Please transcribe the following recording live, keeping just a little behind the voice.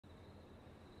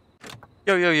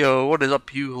Yo, yo, yo, what is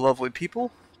up, you lovely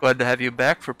people? Glad to have you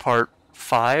back for part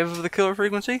 5 of the Killer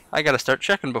Frequency. I gotta start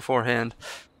checking beforehand.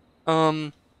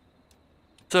 Um,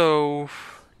 so,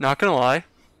 not gonna lie,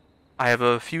 I have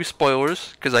a few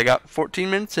spoilers, because I got 14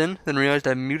 minutes in, then realized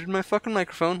I muted my fucking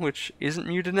microphone, which isn't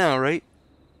muted now, right?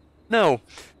 No.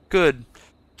 Good.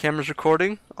 Camera's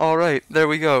recording? Alright, there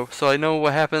we go. So I know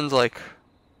what happens, like,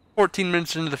 14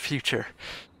 minutes into the future.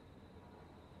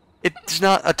 It's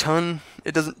not a ton.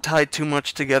 It doesn't tie too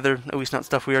much together, at least not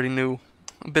stuff we already knew.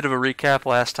 A bit of a recap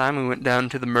last time. We went down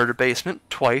to the murder basement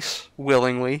twice,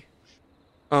 willingly.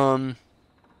 Um,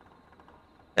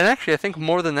 and actually, I think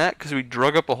more than that, because we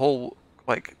drug up a whole,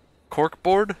 like, cork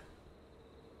board.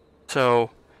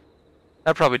 So,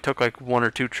 that probably took like 1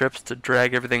 or 2 trips to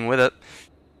drag everything with it.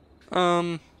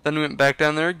 Then we went back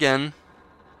down there again.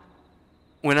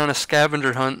 Went on a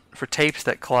scavenger hunt for tapes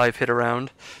that Clive hid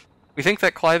around. We think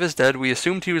that Clive is dead. We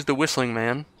assumed he was the Whistling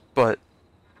Man, but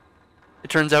it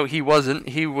turns out he wasn't.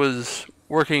 He was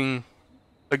working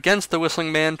against the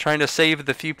Whistling Man, trying to save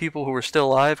the few people who were still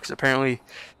alive, because apparently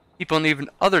people in even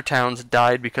other towns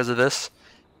died because of this.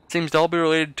 It seems to all be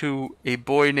related to a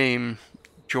boy named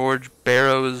George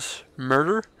Barrow's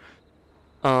murder.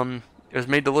 It was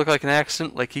made to look like an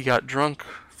accident, like he got drunk,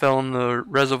 fell in the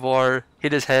reservoir,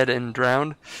 hit his head, and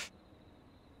drowned.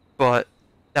 But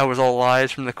that was all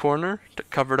lies from the coroner to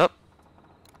cover it up.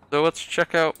 So let's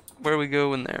check out where we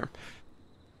go in there.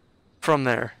 From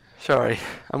there. Sorry,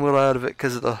 I'm a little out of it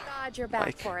because of the God, you're back,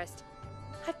 mic. Forrest.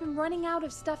 I've been running out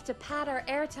of stuff to pad our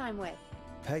airtime with.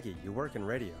 Peggy, you work in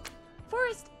radio.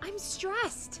 Forrest, I'm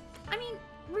stressed. I mean,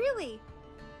 really.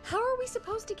 How are we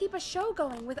supposed to keep a show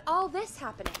going with all this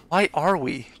happening? Why are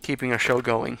we keeping a show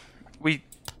going?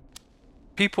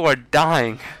 People are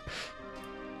dying.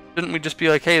 Shouldn't we just be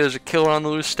like, hey, there's a killer on the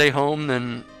loose, stay home,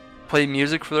 then play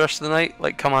music for the rest of the night?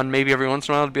 Like, come on, maybe every once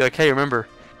in a while to be like, hey, remember,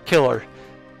 killer,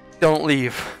 don't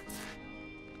leave.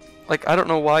 Like, I don't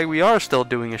know why we are still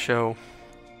doing a show.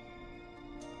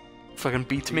 Fucking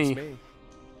beats me.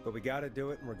 But we gotta do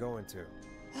it and we're going to.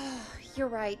 You're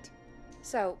right.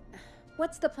 So,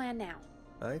 what's the plan now?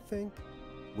 I think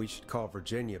we should call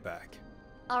Virginia back.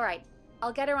 All right,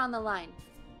 I'll get her on the line.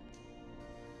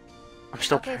 I'm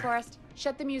still Okay, Forrest,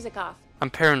 shut the music off. I'm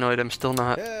paranoid, I'm still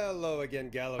not. Hello again,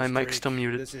 Gallows My mic's Creek. still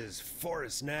muted. This is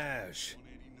Forrest Nash.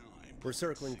 We're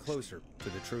circling closer to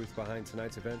the truth behind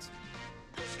tonight's events.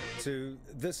 To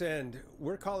this end,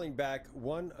 we're calling back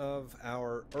one of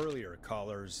our earlier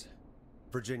callers,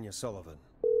 Virginia Sullivan.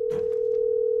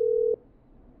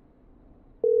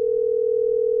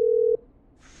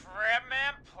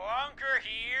 Fretman Plunker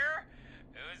here?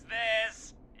 Who's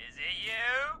this? Is it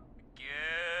you?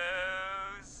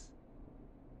 Goose.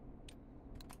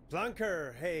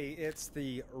 Plunker, hey, it's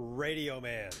the Radio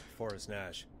Man, Forrest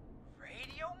Nash.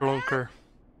 Radio Man? Blunker.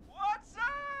 What's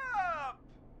up?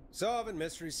 Solving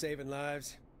mysteries, saving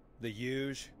lives. The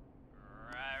huge.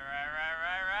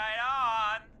 Right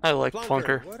on. I like Plunker,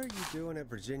 Plunker. what are you doing at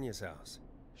Virginia's house?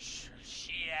 She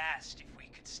asked if we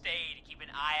could stay to keep an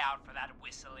eye out for that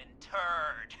whistling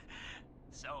turd.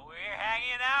 So we're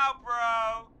hanging out,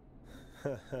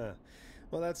 bro.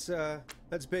 Well,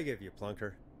 that's big of you,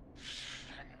 Plunker.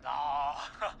 No,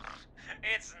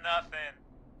 it's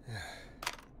nothing.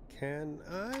 Can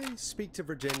I speak to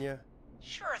Virginia?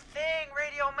 Sure thing,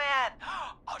 Radio Man.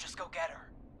 I'll just go get her.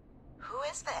 Who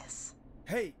is this?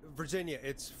 Hey, Virginia,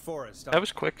 it's Forrest. That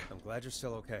was quick. I'm glad you're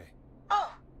still okay.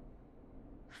 Oh,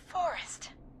 Forrest.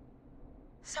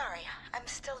 Sorry, I'm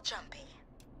still jumpy.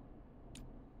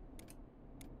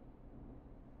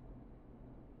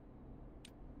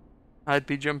 I'd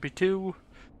be jumpy too.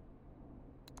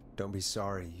 Don't be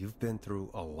sorry. You've been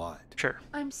through a lot. Sure.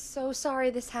 I'm so sorry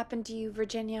this happened to you,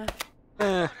 Virginia.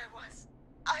 Eh.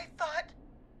 I thought...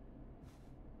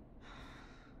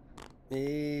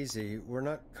 Easy. We're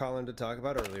not calling to talk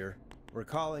about earlier. We're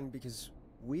calling because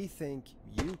we think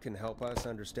you can help us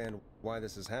understand why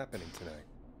this is happening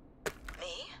tonight.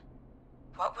 Me?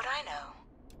 What would I know?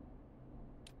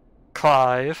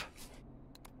 Clive.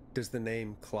 Does the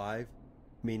name Clive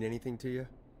mean anything to you?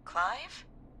 Clive?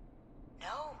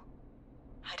 No.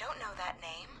 I don't know that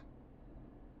name.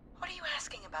 What are you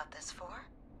asking about this for?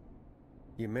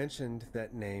 You mentioned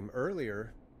that name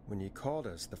earlier when you called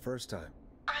us the first time.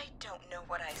 I don't know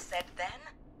what I said then.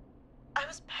 I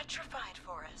was petrified,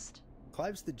 Forrest.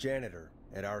 Clive's the janitor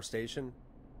at our station,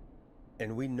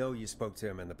 and we know you spoke to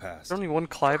him in the past. There's only one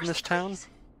Clive in this Forrest, town? please.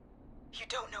 You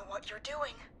don't know what you're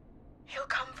doing. He'll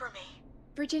come for me.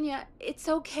 Virginia, it's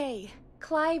okay.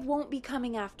 Clive won't be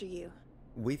coming after you.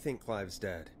 We think Clive's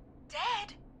dead.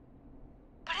 Dead?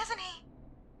 But isn't he?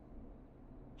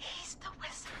 He's the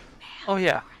Whistling Man. Oh,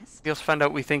 yeah. Forrest. next? We also found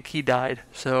out we think he died,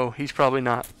 so he's probably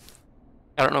not.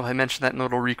 I don't know if I mentioned that in the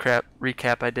little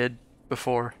recap I did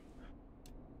before.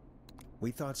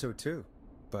 We thought so too,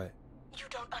 but You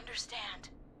don't understand.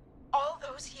 All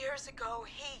those years ago,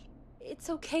 he... It's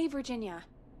okay, Virginia.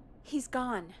 He's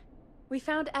gone. We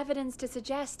found evidence to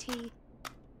suggest he...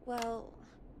 Well...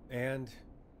 and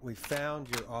we found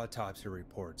your autopsy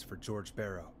reports for George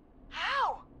Barrow.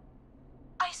 How?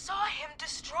 I saw him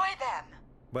destroy them.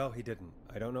 Well, he didn't.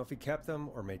 I don't know if he kept them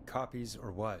or made copies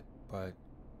or what, but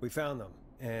we found them,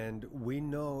 and we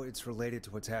know it's related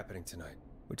to what's happening tonight,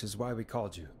 which is why we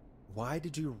called you. Why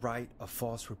did you write a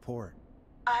false report?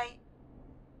 All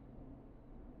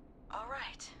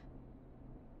right.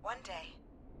 One day,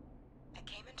 I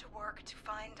came into work to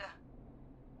find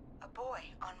a boy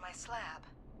on my slab.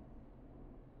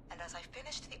 And as I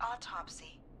finished the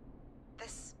autopsy,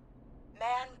 this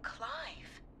man,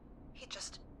 Clive, he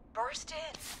just burst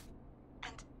in.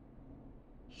 And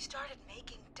he started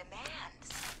making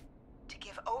demands to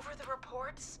give over the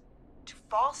reports, to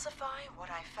falsify what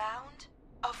I found.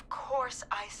 Of course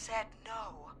I said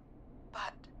no,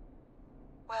 but,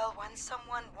 well, when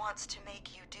someone wants to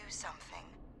make you do something,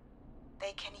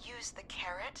 they can use the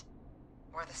carrot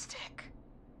or the stick.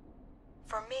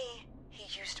 For me,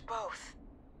 he used both.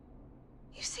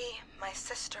 You see, my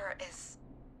sister is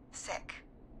sick.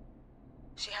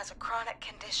 She has a chronic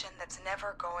condition that's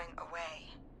never going away.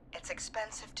 It's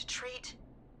expensive to treat,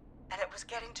 and it was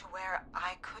getting to where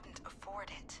I couldn't afford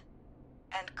it.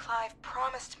 And Clive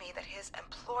promised me that his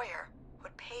employer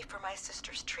would pay for my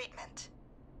sister's treatment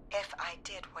if I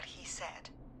did what he said,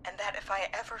 and that if I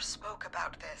ever spoke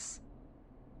about this,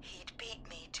 he'd beat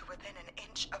me to within an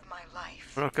inch of my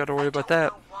life. I don't gotta worry about that. I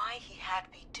don't know why he had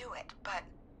me do it, but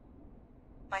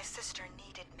my sister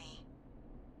needed me.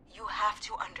 You have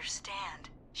to understand,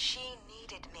 she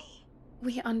needed me.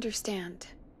 We understand.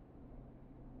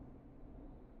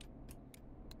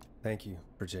 Thank you,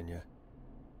 Virginia.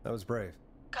 That was brave.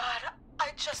 God, I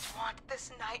just want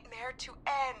this nightmare to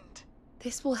end.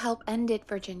 This will help end it,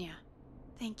 Virginia.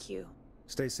 Thank you.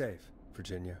 Stay safe,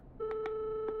 Virginia.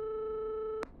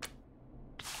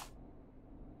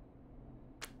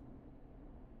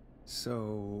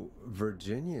 So,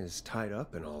 Virginia's tied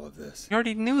up in all of this. You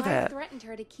already knew Clive that. threatened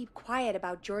her to keep quiet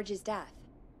about George's death.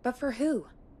 But for who?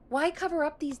 Why cover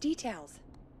up these details?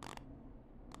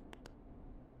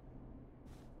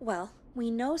 Well,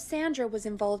 we know Sandra was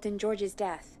involved in George's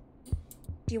death.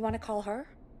 Do you want to call her?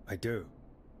 I do.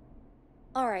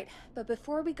 Alright, but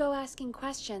before we go asking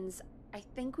questions, I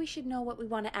think we should know what we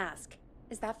want to ask.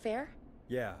 Is that fair?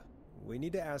 Yeah, we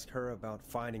need to ask her about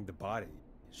finding the body.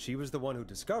 She was the one who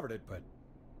discovered it, but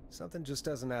something just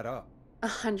doesn't add up.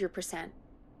 100%.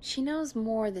 She knows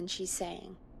more than she's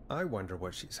saying. I wonder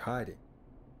what she's hiding.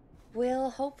 We'll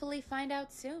hopefully find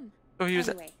out soon. Oh, he was.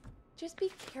 Anyway, just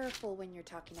be careful when you're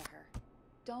talking to her.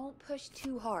 Don't push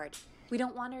too hard. We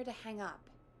don't want her to hang up.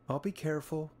 I'll be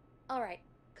careful. Alright,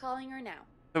 calling her now.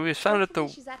 So he was found at the.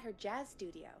 Hopefully she's at her jazz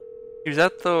studio. He was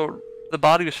at the. The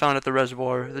body was found at the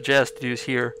reservoir. The jazz studio's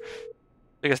here.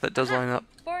 I guess that does line up.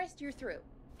 Forrest, you're through.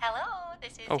 Hello,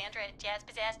 this is Oh. Sandra at Jazz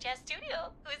Pizzazz Jazz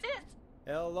Studio. Who's this?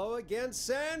 Hello again,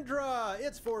 Sandra!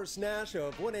 It's Forrest Nash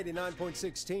of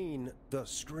 189.16, The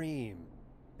Stream.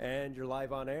 And you're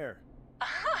live on air.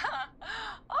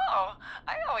 Oh,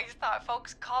 I always thought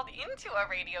folks called into a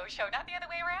radio show, not the other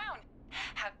way around.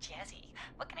 How jazzy.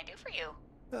 What can I do for you?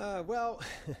 Well,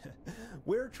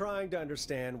 we're trying to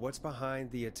understand what's behind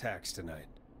the attacks tonight.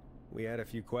 We had a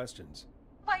few questions.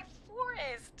 Why,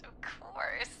 Forrest, of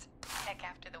course. Heck,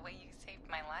 after the way you saved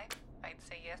my life, I'd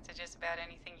say yes to just about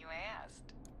anything you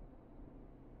asked.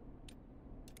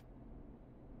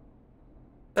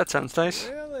 That sounds nice.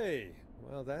 Really?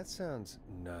 Well, that sounds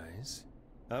nice.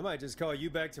 I might just call you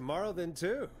back tomorrow then,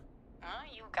 too.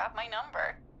 You got my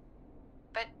number.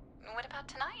 But what about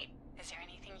tonight? Is there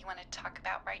anything you want to talk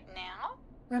about right now?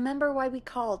 Remember why we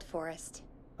called, Forrest.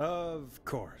 Of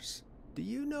course. Do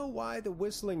you know why the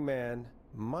Whistling Man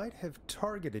might have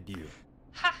targeted you?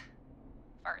 Ha!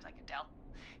 As far as I could tell,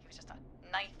 he was just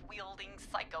a knife-wielding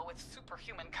psycho with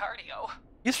superhuman cardio.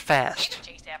 He's He'd fast. have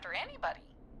chased after anybody.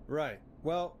 Right.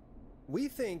 Well, we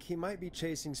think he might be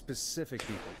chasing specific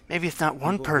people. Maybe it's not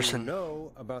one People who person.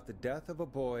 know about the death of a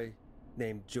boy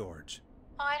named George.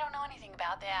 Oh, I don't know anything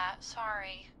about that.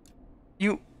 Sorry.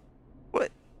 You.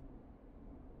 What?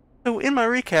 So, in my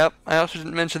recap, I also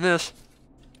didn't mention this.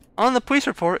 On the police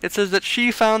report, it says that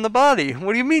she found the body.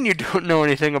 What do you mean you don't know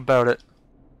anything about it?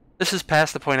 This is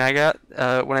past the point I got.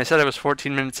 When I said I was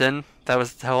 14 minutes in, that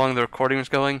was how long the recording was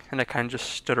going, and I kind of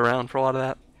just stood around for a lot of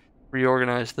that.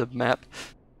 Reorganized the map.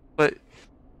 But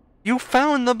You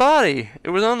found the body! It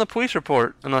was on the police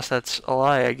report. Unless that's a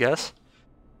lie, I guess.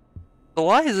 The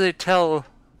lies they tell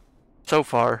so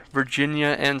far,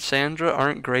 Virginia and Sandra,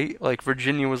 aren't great. Like,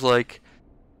 Virginia was like,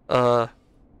 oh,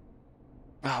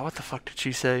 what the fuck did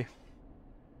she say?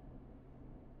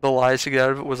 The lies to get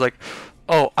out of it was like,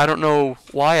 oh, I don't know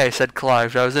why I said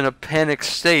Clive. I was in a panic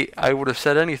state. I would have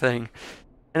said anything.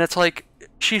 And it's like,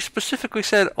 she specifically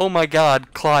said, oh my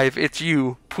god, Clive, it's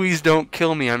you. Please don't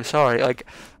kill me. I'm sorry. Like,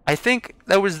 I think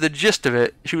that was the gist of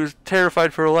it. She was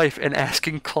terrified for her life and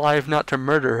asking Clive not to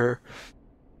murder her.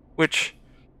 Which,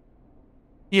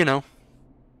 you know,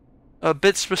 a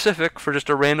bit specific for just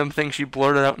a random thing she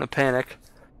blurted out in a panic.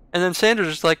 And then Sandra's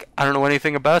just like, I don't know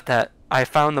anything about that. I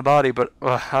found the body, but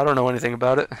I don't know anything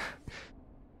about it.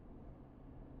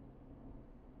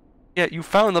 Yeah, you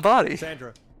found the body.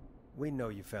 Sandra, we know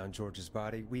you found George's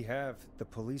body. We have the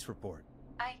police report.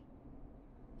 I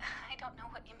don't know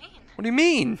what you mean. What do you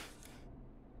mean?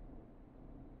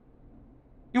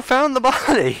 You found the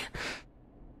body.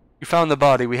 You found the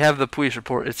body. We have the police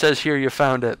report. It says here you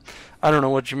found it. I don't know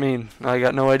what you mean. I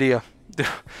got no idea.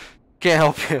 Can't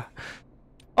help you.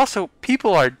 Also,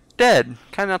 people are dead.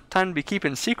 Kind of not time to be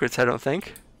keeping secrets, I don't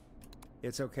think.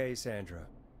 It's okay, Sandra.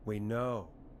 We know.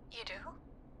 You do?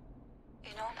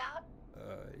 You know about?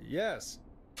 Yes.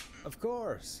 Of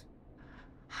course.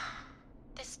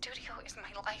 This studio is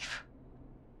my life.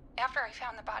 After I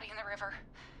found the body in the river,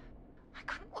 I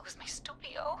couldn't lose my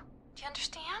studio. Do you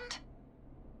understand?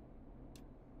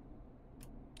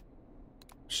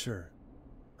 Sure.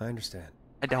 I understand.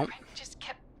 I don't. My rent just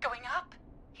kept going up.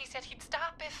 He said he'd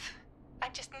stop if I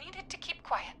just needed to keep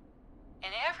quiet.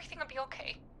 And everything would be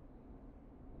okay.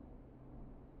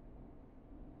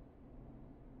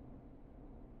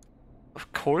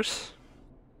 Of course.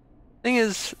 Thing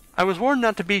is, I was warned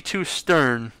not to be too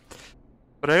stern,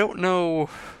 but I don't know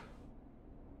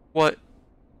what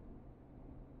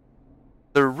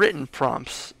the written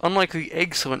prompts. Unlike the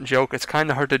excellent joke, it's kind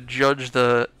of hard to judge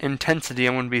the intensity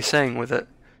I'm going to be saying with it.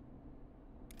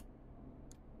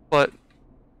 But,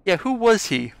 yeah, who was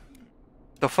he?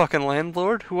 The fucking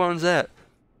landlord? Who owns that?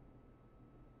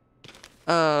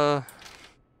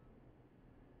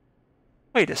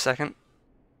 Wait a second.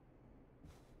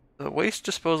 The waste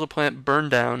disposal plant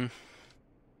burned down.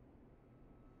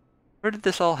 Where did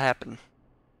this all happen?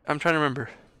 I'm trying to remember.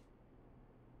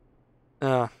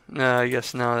 No, I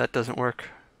guess no, that doesn't work.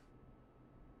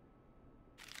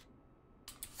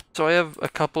 So I have a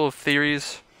couple of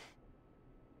theories.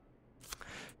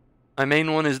 My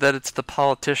main one is that it's the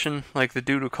politician, like the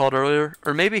dude who called earlier.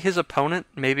 Or maybe his opponent.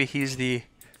 Maybe he's the...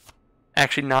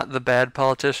 actually not the bad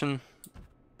politician.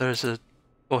 There's a...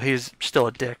 well, he's still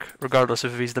a dick, regardless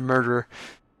of if he's the murderer.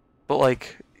 But,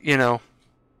 like, you know,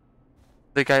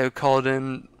 the guy who called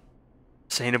in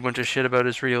saying a bunch of shit about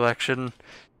his re-election.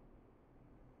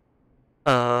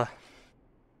 Because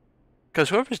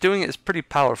whoever's doing it is pretty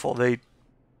powerful. They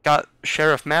got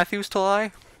Sheriff Matthews to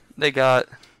lie. They got,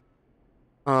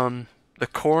 the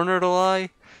coroner to lie.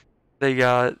 They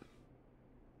got,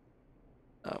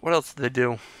 what else did they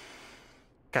do?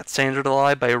 Got Sandra to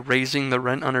lie by raising the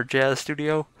rent on her jazz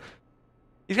studio.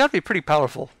 He's got to be pretty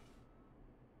powerful.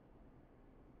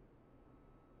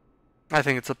 I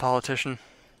think it's a politician.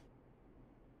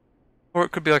 Or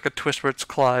it could be like a twist where it's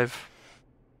Clive.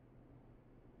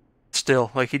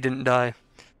 Still, like he didn't die.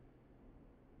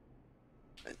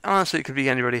 Honestly, it could be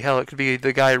anybody. Hell, it could be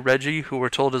the guy Reggie, who we're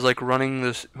told is like running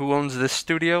this, who owns this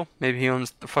studio. Maybe he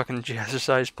owns the fucking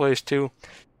jazzercise place too.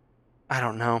 I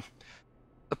don't know.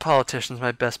 The politician's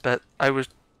my best bet. Do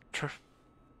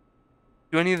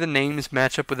any of the names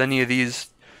match up with any of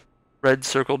these red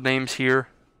circled names here?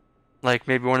 Like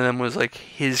maybe one of them was like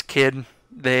his kid.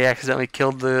 They accidentally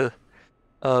killed the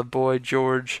boy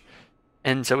George,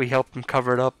 and so he helped him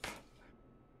cover it up.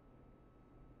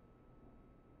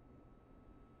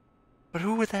 But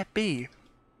who would that be?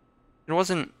 It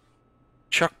wasn't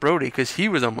Chuck Brody, because he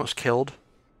was almost killed.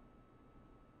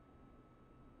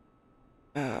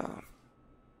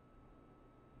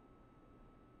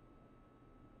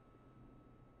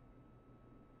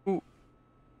 Ooh.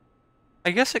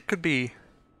 I guess it could be...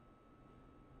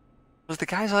 was the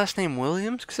guy's last name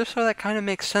Williams? Because if so, that kind of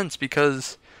makes sense,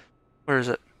 because... where is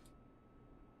it?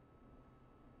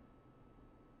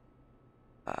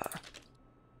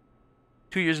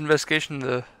 2 years investigation,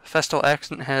 the Festal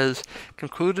accident has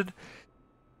concluded.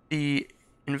 The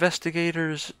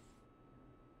investigators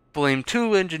blame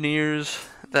 2 engineers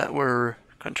that were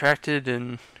contracted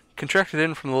in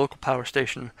from the local power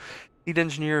station. Lead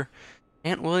engineer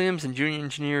Ant Williams and junior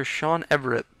engineer Sean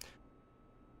Everett.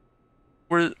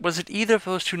 Was it either of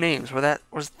those 2 names?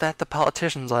 Was that the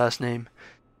politician's last name?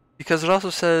 Because it also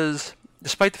says,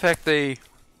 despite the fact it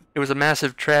was a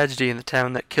massive tragedy in the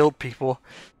town that killed people,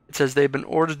 it says they've been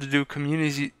ordered to do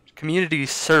community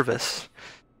service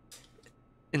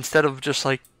instead of just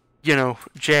like, you know,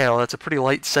 jail. That's a pretty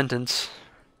light sentence.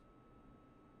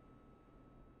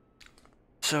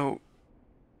 So,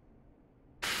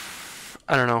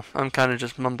 I don't know. I'm kind of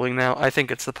just mumbling now. I think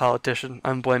it's the politician.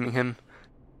 I'm blaming him.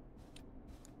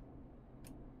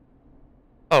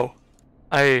 Oh,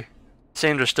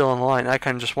 Sandra's still on the line. I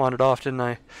kind of just wandered off, didn't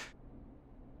I?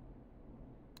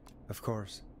 Of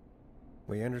course.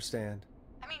 We understand.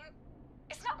 I mean,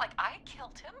 it's not like I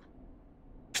killed him.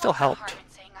 Still What's the helped. harm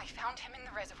in saying I found him in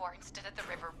the reservoir instead of the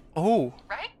river, Oh,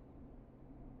 right?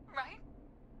 Right?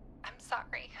 I'm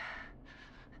sorry.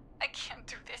 I can't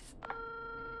do this.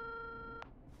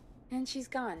 And she's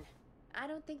gone. I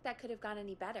don't think that could have gone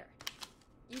any better.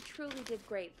 You truly did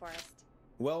great, Forrest.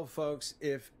 Well, folks,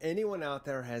 if anyone out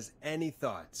there has any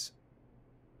thoughts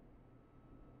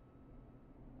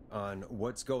on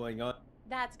what's going on...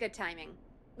 That's good timing.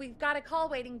 We've got a call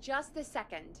waiting just this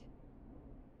second.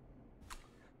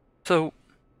 so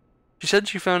she said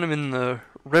she found him in the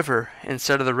river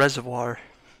instead of the reservoir.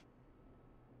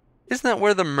 Isn't that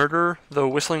where the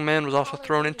Whistling Man was also Caller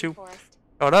thrown waiting, into? Forrest.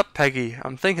 Shut up, Peggy.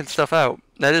 I'm thinking stuff out.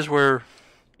 That is where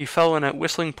he fell in at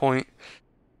Whistling Point.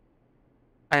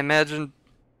 I imagine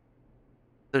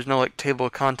there's no like table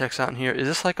of contents out in here. Is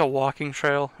this like a walking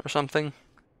trail or something?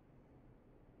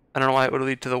 I don't know why it would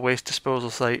lead to the waste disposal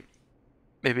site.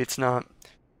 Maybe it's not.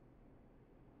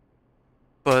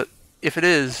 But if it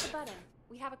is, The button.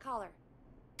 We have a caller.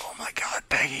 oh my god,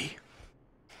 Peggy.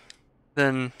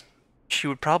 Then she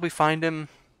would probably find him.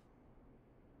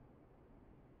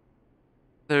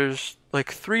 There's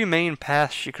like 3 main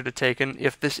paths she could have taken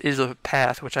if this is a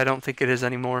path, which I don't think it is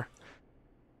anymore.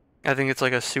 I think it's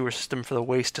like a sewer system for the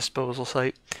waste disposal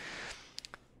site.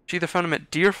 She either found him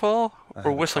at Deerfall I or have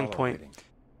a Whistling caller Point. waiting.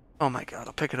 Oh my god,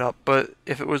 I'll pick it up. But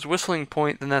if it was Whistling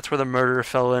Point, then that's where the murderer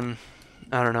fell in.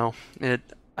 I don't know.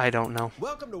 I don't know.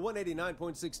 Welcome to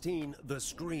 189.16 The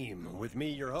Scream, with me,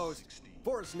 your host,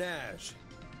 Forrest Nash.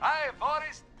 Hi,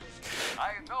 Forrest.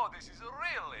 I know this is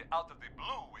really out of the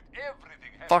blue with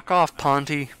everything happening. Fuck off,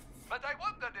 Ponty. But I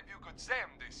wondered if you could send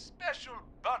a special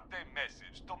birthday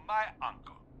message to my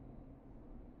uncle.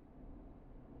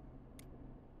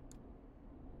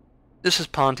 This is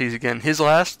Ponty's again. His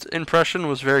last impression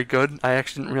was very good. I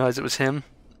actually didn't realize it was him.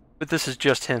 But this is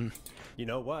just him. You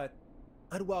know what?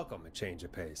 I'd welcome a change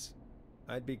of pace.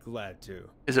 I'd be glad to.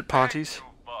 Is it Ponty's? Thank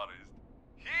you, Forrest.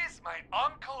 He's my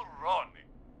Uncle Ronnie.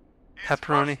 His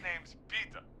Pepperoni. first name's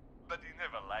Peter, but he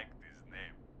never liked his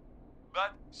name.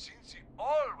 But since he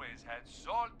always had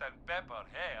salt and pepper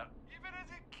hair, even as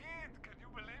a kid, can you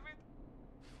believe it?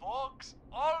 Folks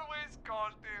always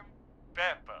called him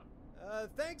Pepper.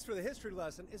 Thanks for the history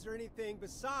lesson. Is there anything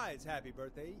besides happy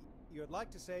birthday you would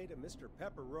like to say to Mr.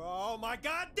 Pepper? Oh my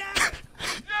god damn it!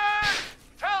 Yes!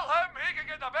 Tell him he can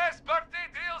get the best birthday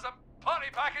deals and party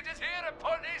packages here at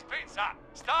Pony's Pizza,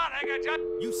 starting at just...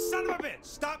 You son of a bitch!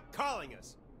 Stop calling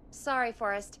us! Sorry,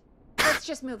 Forrest. Let's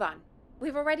just move on.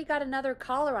 We've already got another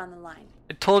caller on the line.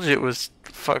 I told you it was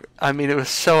I mean, it was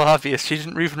so obvious. She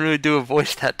didn't even really do a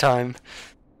voice that time.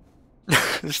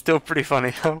 It's still pretty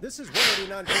funny, though. This is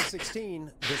 189.16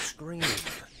 The Scream.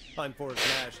 I'm Forrest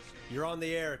Nash. You're on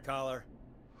the air, caller.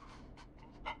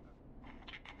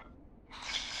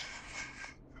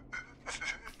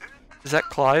 Is that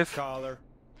Clive? Caller.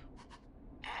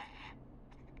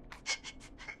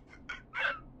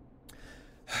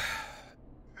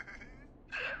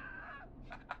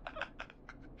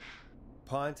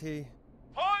 Ponty.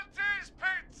 Ponty's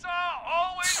Pizza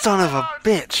always Son of a starts.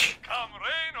 bitch. Come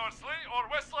rain or sleet or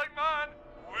whistling man,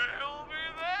 we'll be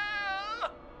there.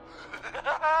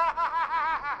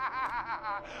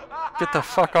 Get the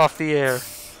fuck off the air.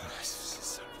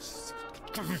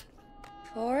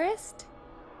 Forrest?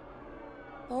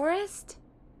 Forrest?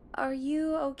 Are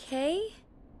you okay?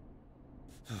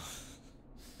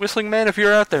 Whistling Man, if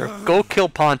you're out there, go kill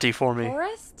Ponty for me.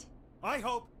 Forrest? I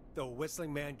hope the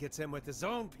Whistling Man gets him with his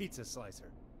own pizza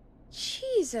slicer.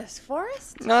 Jesus,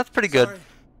 Forrest? No, that's pretty good. Sorry.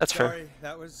 That's fair. Sorry,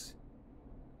 that was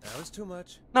too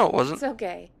much. No, it It's wasn't.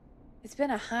 okay. It's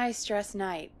been a high-stress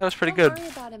night. That was pretty Don't good. worry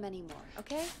about him anymore,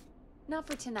 okay? Not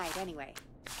for tonight, anyway.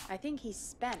 I think he's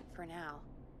spent for now.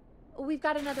 We've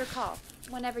got another call,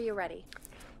 whenever you're ready.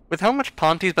 With how much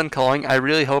Ponty's been calling, I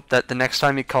really hope that the next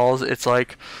time he calls, it's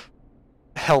like,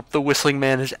 help, the Whistling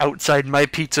Man is outside my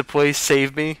pizza place,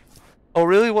 save me. Oh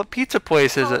really? What pizza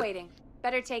place is Call it? waiting.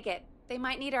 Better take it. They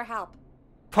might need our help.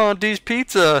 Ponty's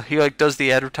Pizza. He like does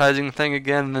the advertising thing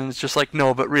again, and then it's just like,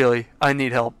 no, but really, I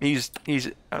need help. He's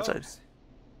outside. Folks,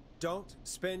 don't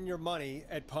spend your money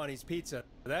at Pawnee Pizza.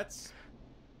 That's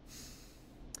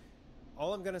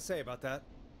all I'm gonna say about that.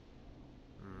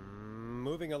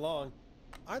 Moving along,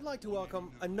 I'd like to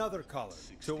welcome another caller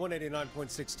to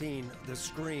 189.16 The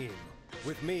Scream.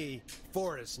 With me,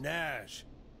 Forrest Nash.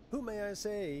 Who, may I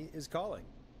say, is calling?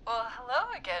 Well,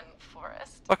 hello again,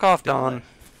 Forrest. Fuck off, Dawn.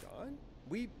 Dawn?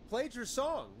 We played your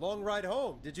song, Long Ride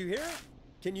Home. Did you hear it?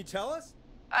 Can you tell us?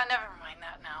 Never mind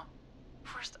that now.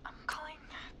 Forrest, I'm calling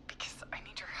because I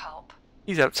need your help.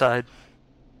 He's outside.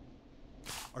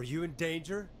 Are you in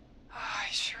danger? I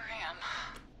sure am.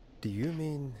 Do you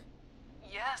mean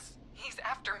Yes, he's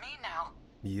after me now.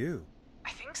 you?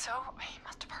 I think so. He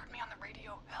must have heard me on the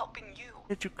radio helping you.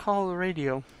 Did you call the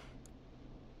radio?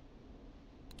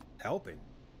 Helping?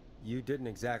 You didn't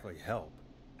exactly help.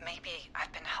 Maybe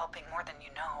I've been helping more than you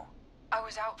know. I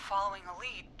was out following a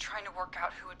lead, trying to work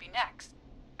out who would be next,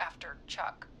 after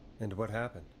Chuck. And what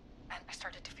happened? And I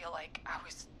started to feel like I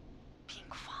was being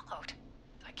followed.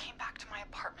 I came back to my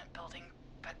apartment building,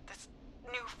 but this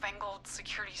newfangled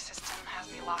security system has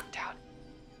me locked out.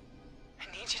 I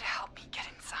need you to help me get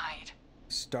inside.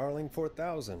 Starling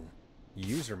 4000.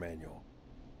 User manual.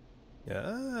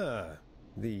 Ah,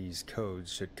 these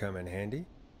codes should come in handy.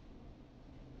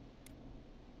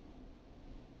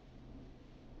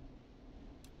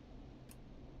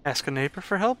 Ask a neighbor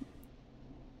for help?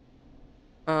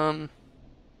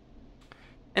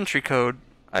 Entry code.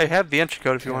 I have the entry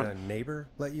code if you Can want. a neighbor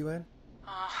let you in?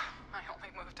 I only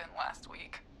moved in last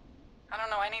week. I don't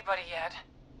know anybody yet.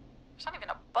 There's not even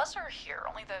a buzzer here,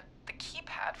 only the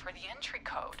keypad for the entry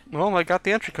code. Well, I got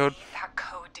the entry code. I need that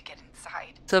code to get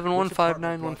inside. Which apartment block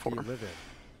do 715914. you live in?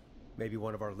 Maybe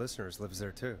one of our listeners lives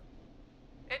there too.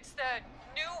 It's the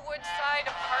new Woodside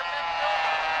apartment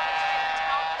building between the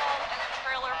town hall and the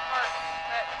trailer park.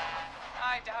 But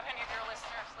I doubt any of your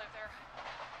listeners live there.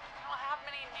 I don't have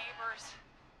many neighbors.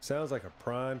 Sounds like a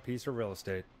prime piece of real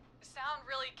estate. The sound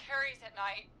really carries at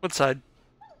night. What side?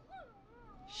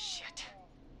 Shit.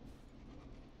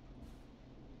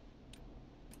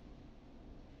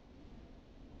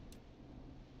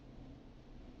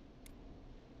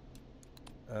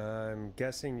 I'm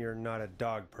guessing you're not a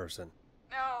dog person.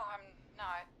 No, I'm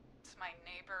not. It's my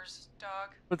neighbor's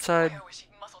dog. What side? I wish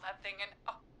he'd muzzle that thing and...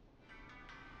 Oh.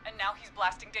 And now he's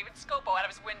blasting David Scopo out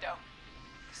of his window.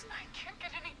 Listen, I can't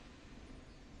get any...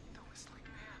 The whistling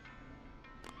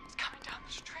man. He's coming down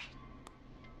the street.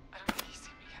 I don't think he's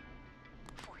seen me yet.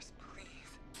 Forrest,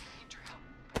 please. I need your help.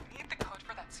 I need the code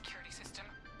for that security system,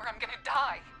 or I'm gonna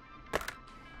die.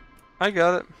 I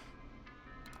got it.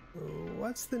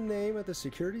 What's the name of the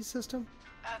security system?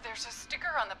 There's a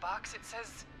sticker on the box. It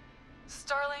says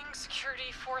Starling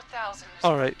Security 4000. There's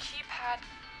All a right. keypad,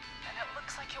 and it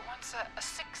looks like it wants a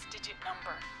 6-digit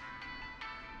number.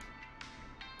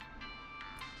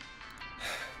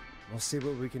 We'll see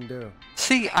what we can do.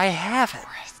 See, I have it.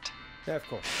 Forrest. Yeah, of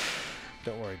course.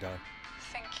 Don't worry, Don.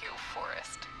 Thank you,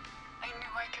 Forrest. I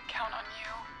knew I could count on you.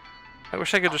 I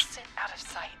wish I could I'll just. sit out of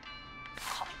sight.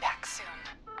 Call me back soon.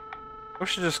 I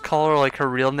wish I just call her like her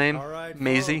real name, All right,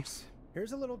 Maisie. folks.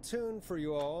 Here's a little tune for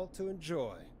you all to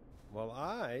enjoy while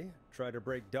I try to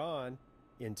break Dawn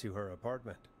into her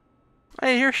apartment.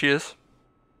 Hey, here she is.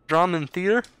 Drama and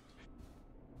theater.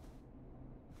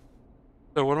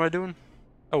 So what am I doing?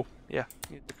 Oh, yeah.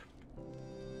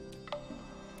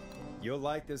 You'll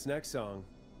like this next song.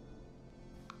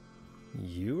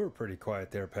 You were pretty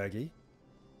quiet there, Peggy.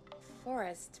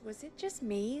 Forrest, was it just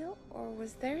me, or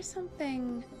was there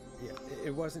something... Yeah,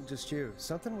 it wasn't just you.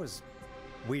 Something was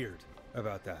weird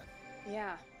about that.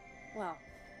 Yeah, well,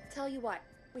 tell you what,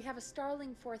 we have a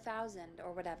Starling 4000,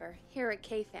 or whatever, here at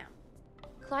KFAM.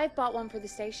 Clive bought one for the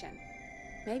station.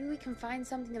 Maybe we can find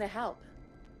something to help.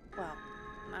 Well,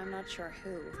 I'm not sure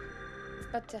who,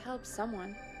 but to help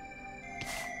someone.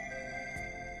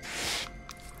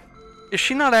 Is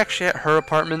she not actually at her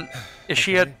apartment? Is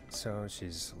she at... Okay, so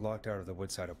she's locked out of the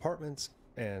Woodside Apartments,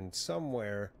 and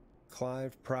somewhere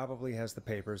Clive probably has the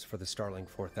papers for the Starling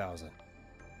 4000.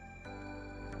 I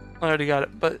already got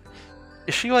it, but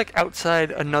is she like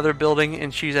outside another building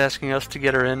and she's asking us to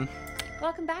get her in?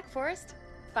 Welcome back, Forrest.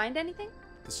 Find anything?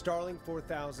 The Starling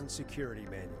 4000 security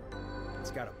manual.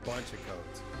 It's got a bunch of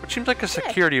codes. Which seems like a Good.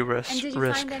 security risk. And did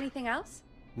you find anything else?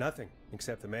 Nothing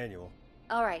except the manual.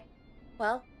 All right.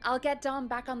 Well, I'll get Dom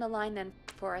back on the line then,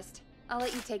 Forrest. I'll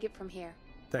let you take it from here.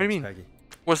 do you Thanks, mean? Peggy.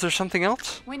 Was there something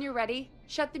else? When you're ready,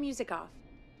 shut the music off.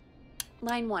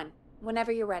 Line 1,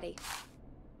 whenever you're ready.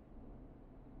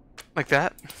 Like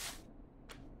that?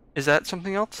 Is that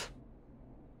something else?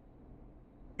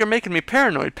 You're making me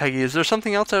paranoid, Peggy. Is there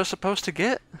something else I was supposed to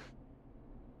get?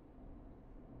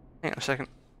 Hang on a second.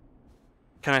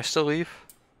 Can I still leave?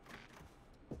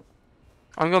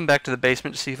 I'm going back to the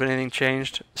basement to see if anything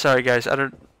changed. Sorry guys, I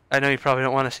know you probably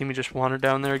don't want to see me just wander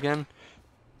down there again.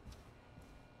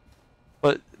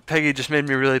 But Peggy just made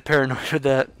me really paranoid with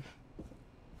that.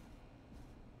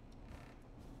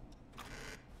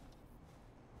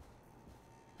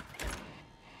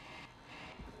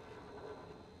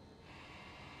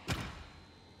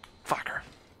 Fucker.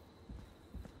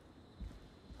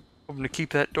 Hoping to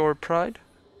keep that door pried.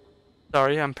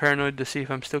 Sorry, I'm paranoid to see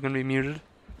if I'm still going to be muted.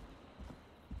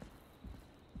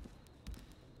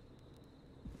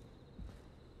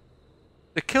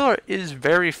 The killer is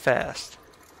very fast.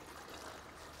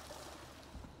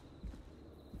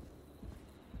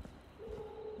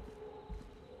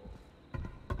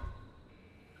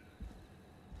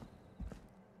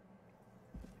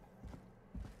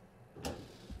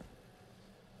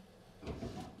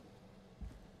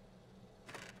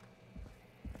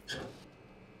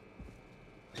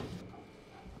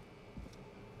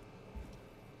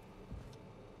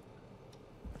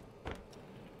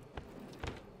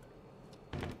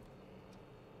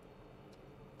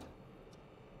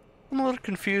 I'm a little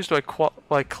confused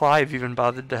why Clive even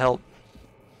bothered to help.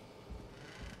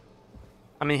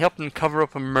 I mean, he helped him cover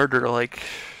up a murder, like,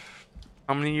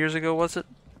 how many years ago was it?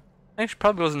 Actually,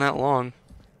 probably wasn't that long.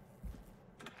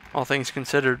 All things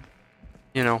considered,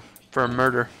 you know, for a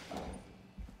murder.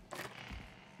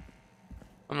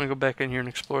 I'm gonna go back in here and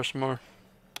explore some more.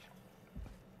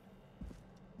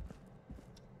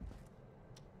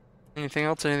 Anything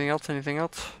else? Anything else? Anything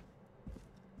else?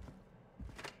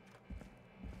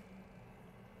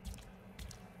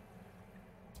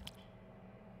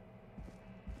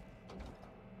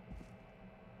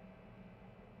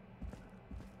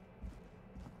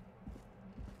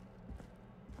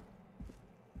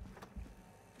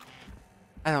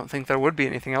 I don't think there would be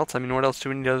anything else. I mean, what else do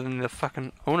we need other than the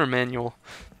fucking owner manual?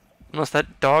 Unless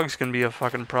that dog's gonna be a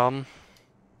fucking problem.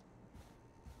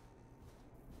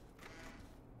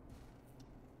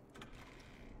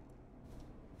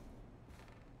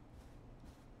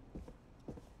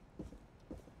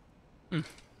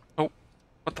 Oh,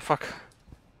 what the fuck?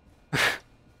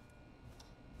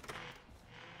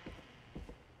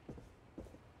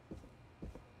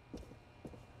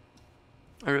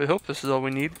 I really hope this is all we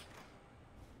need.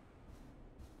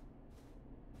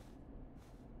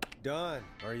 Don,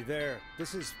 are you there?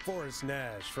 This is Forrest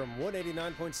Nash from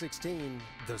 189.16,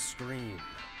 The Scream.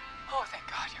 Oh, thank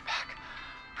God you're back.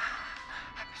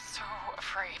 I'm so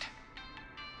afraid.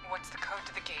 What's the code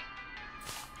to the gate?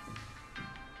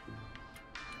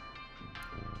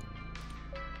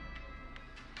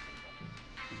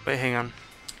 Wait, hang on.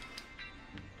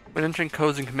 When entering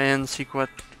codes and commands,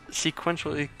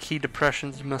 sequentially key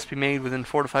depressions must be made within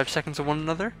 4 to 5 seconds of one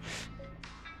another.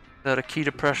 Without a key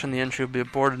depression, the entry will be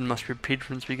aborted and must be repeated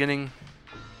from its beginning.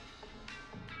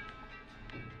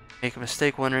 Make a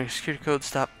mistake while entering a security code,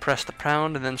 press the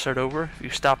pound, and then start over. If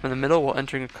you stop in the middle while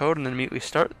entering a code and then immediately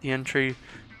start the entry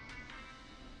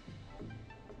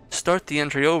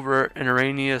over, an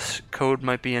erroneous code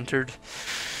might be entered.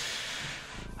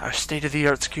 Our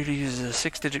state-of-the-art security uses a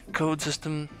 6-digit code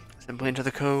system. Simply enter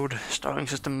the code. Starting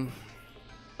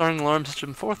alarm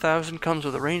system 4000 comes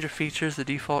with a range of features. The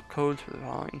default codes for the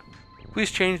following.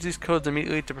 Please change these codes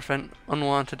immediately to prevent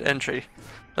unwanted entry.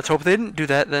 Let's hope they didn't do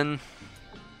that then.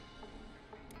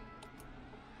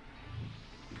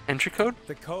 Entry code?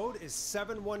 The code is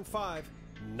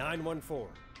 715914.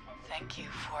 Thank you,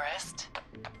 Forrest.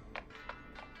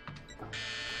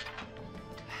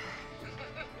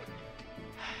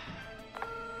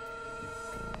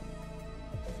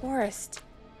 Forrest,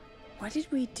 what did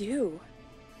we do?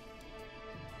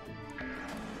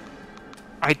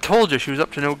 I told you she was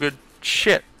up to no good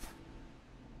shit.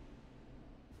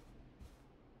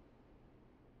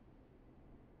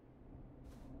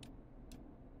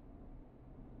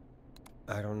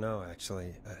 I don't know,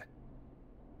 actually.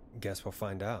 Guess we'll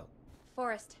find out.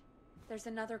 Forrest, there's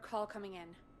another call coming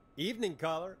in. Evening,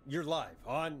 caller. You're live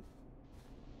on...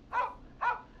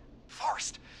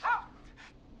 Forrest!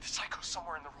 The psycho's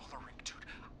somewhere in the roller rink, dude.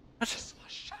 I just saw a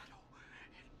shadow.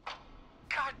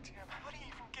 God damn, how do you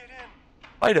even get in?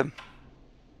 Fight him.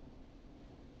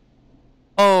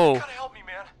 Oh. You gotta help me,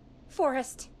 man.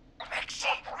 Forrest! Maxie,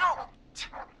 no!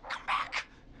 Come back.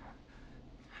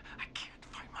 I can't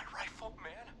find my rifle,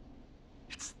 man.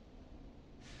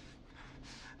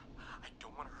 I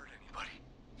don't want to hurt anybody,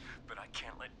 but I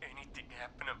can't let anything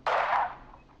happen to...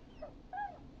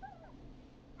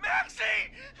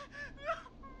 Maxie!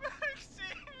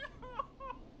 Maxie!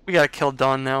 We gotta kill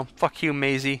Dawn now. Fuck you,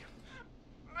 Maisie.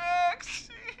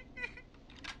 Maxie! You didn't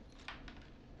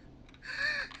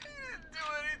do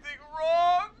anything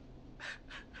wrong!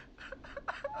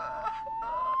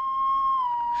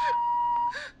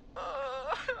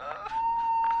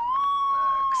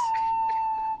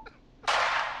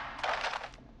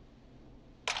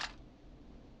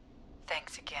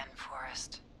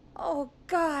 Oh,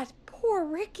 God, poor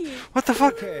Ricky. What the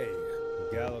fuck? Okay,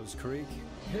 Gallows Creek,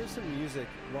 here's some music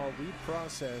while we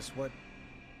process what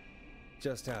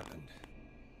just happened.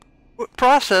 What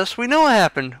process? We know what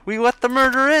happened. We let the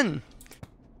murder in.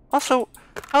 Also,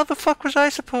 how the fuck was I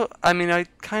supposed... I mean, I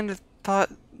kind of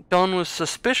thought Dawn was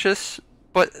suspicious,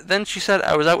 but then she said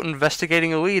I was out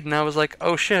investigating a lead, and I was like,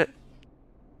 oh shit.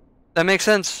 That makes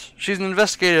sense. She's an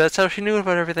investigator. That's how she knew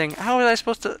about everything. How was I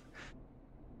supposed to...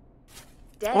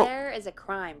 Dead Well- air is a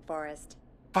crime, Forrest.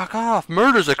 Fuck off.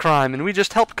 Murder's a crime, and we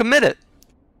just helped commit it.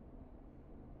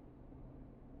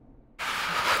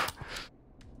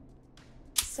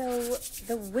 So,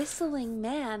 the whistling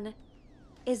man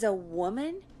is a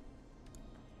woman?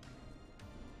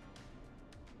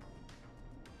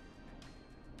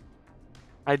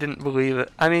 I didn't believe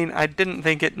it. I mean, I didn't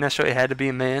think it necessarily had to be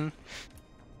a man.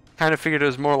 Kind of figured it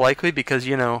was more likely because,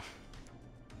 you know...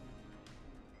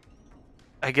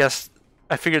 I guess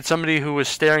I figured somebody who was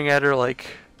staring at her, like,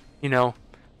 you know,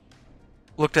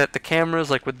 looked at the cameras,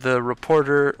 like with the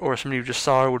reporter, or somebody who just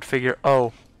saw her would figure,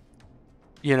 oh,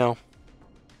 you know,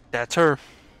 that's her.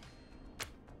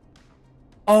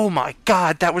 Oh my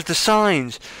god, that was the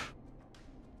signs!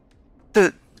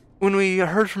 When we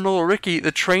heard from little Ricky,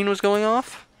 the train was going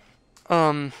off,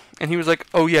 and he was like,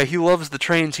 oh yeah, he loves the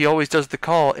trains, he always does the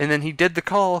call, and then he did the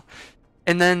call,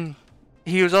 and then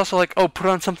he was also like, oh, put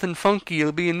on something funky,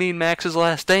 it'll be me and Max's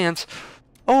last dance.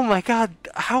 Oh my god,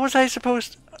 how was I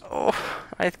supposed to... Oh,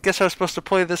 I guess I was supposed to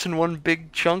play this in one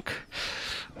big chunk.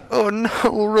 Oh no,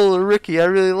 little Ricky, I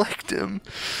really liked him.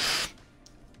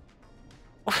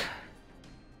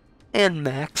 And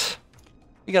Max.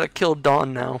 You gotta kill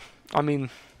Dawn now. I mean...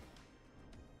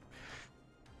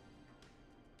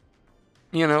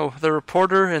 You know, the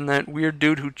reporter and that weird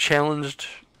dude who challenged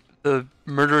the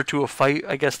murderer to a fight,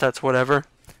 I guess that's whatever.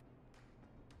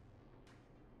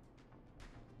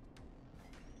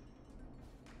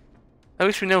 At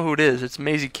least we know who it is. It's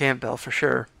Maisie Campbell for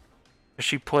sure.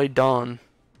 She played Dawn.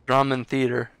 Drama and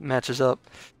theater. Matches up.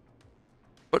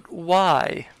 But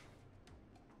why?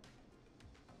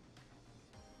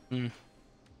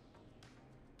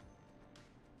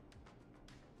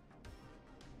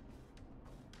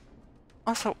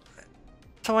 Also,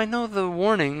 so I know the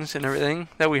warnings and everything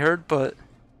that we heard, but...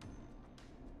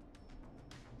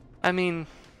 I mean...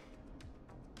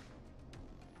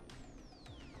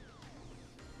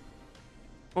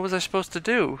 What was I supposed to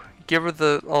do? Give her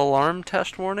the alarm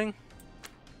test warning?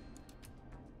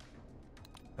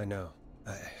 I know.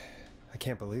 I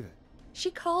can't believe it.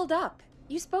 She called up.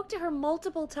 You spoke to her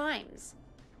multiple times.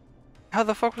 How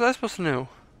the fuck was I supposed to know?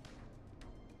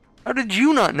 How did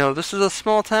you not know? This is a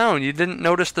small town. You didn't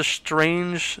notice the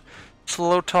strange,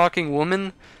 slow-talking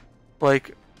woman?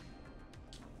 Like,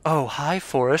 oh, hi,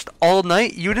 Forrest. All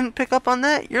night? You didn't pick up on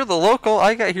that? You're the local.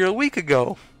 I got here a week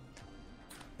ago.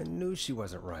 I knew she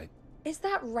wasn't right. Is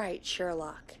that right,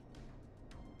 Sherlock?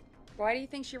 Why do you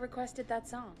think she requested that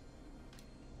song?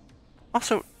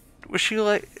 Also, was she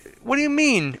like... What do you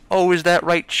mean? Oh, is that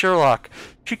right, Sherlock?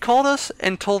 She called us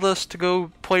and told us to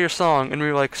go play your song, and we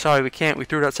were like, sorry, we can't. We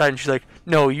threw it outside, and she's like,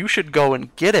 no, you should go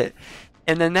and get it.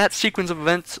 And then that sequence of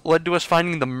events led to us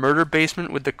finding the murder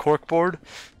basement with the corkboard.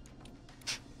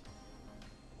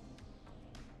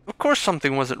 Of course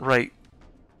something wasn't right.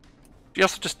 She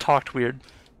also just talked weird.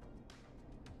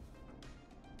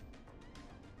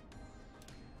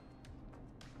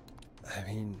 I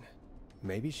mean,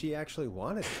 maybe she actually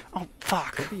wanted it. Oh,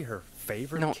 fuck. Could be her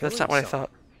favorite. No, that's not what I thought.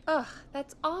 Ugh,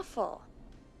 that's awful.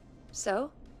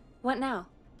 So, what now?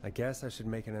 I guess I should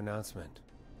make an announcement.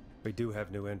 We do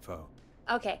have new info.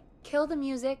 Okay, kill the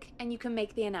music and you can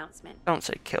make the announcement. Don't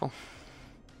say kill.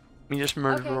 You just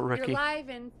murdered Okay, little Ricky. you're live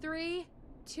in 3,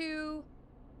 2...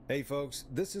 Hey folks,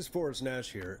 this is Forrest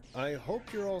Nash here. I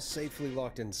hope you're all safely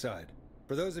locked inside.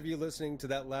 For those of you listening to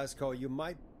that last call, you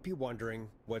might be wondering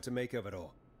what to make of it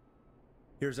all.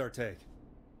 Here's our take.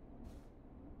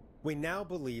 We now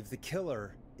believe the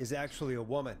killer is actually a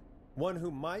woman. One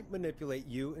who might manipulate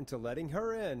you into letting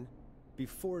her in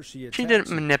before she attacks She didn't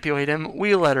you. manipulate him.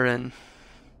 We let her in.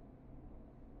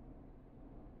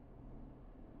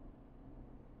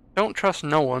 Don't trust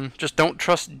no one. Just don't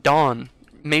trust Dawn.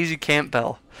 Maisie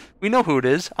Campbell. We know who it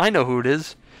is. I know who it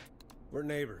is. We're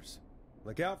neighbors.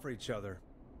 Look out for each other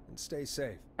and stay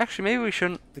safe. Actually, maybe we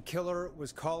shouldn't. The killer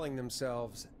was calling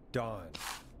themselves Dawn.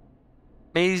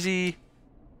 Maisie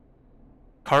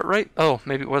Cartwright? Oh,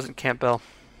 maybe it wasn't Campbell.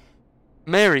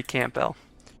 Mary Campbell.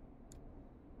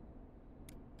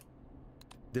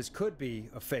 This could be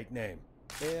a fake name.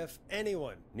 If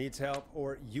anyone needs help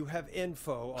or you have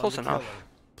info on Close the enough. killer,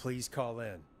 please call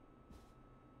in.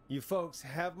 You folks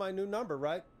have my new number,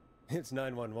 right? It's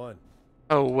 911.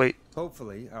 Oh, wait.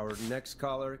 Hopefully, our next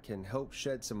caller can help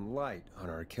shed some light on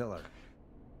our killer.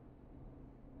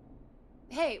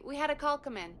 Hey, we had a call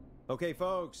come in. Okay,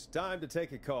 folks, time to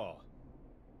take a call.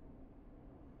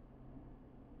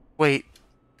 Wait.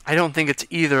 I don't think it's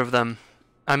either of them.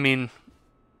 I mean,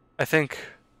 I think...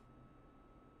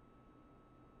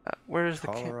 where is the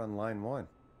Caller on line 1.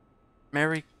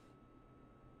 Mary...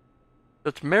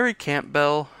 It's Mary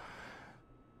Campbell,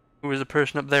 who was the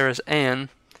person up there as Anne.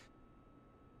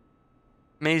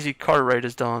 Maisie Cartwright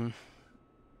is Dawn.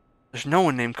 There's no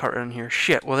one named Cartwright in here.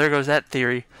 Shit, well there goes that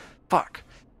theory. Fuck.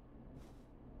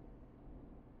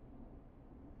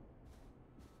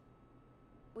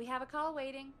 We have a call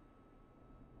waiting.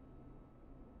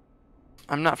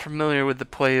 I'm not familiar with the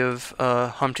play of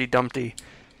Humpty Dumpty.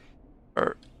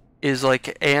 Or is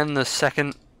like Anne the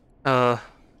second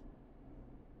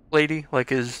lady?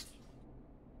 Like is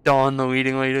Dawn the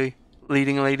leading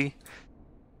lady?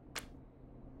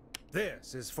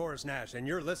 This is Forrest Nash, and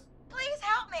you're listening. Please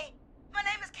help me. My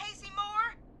name is Casey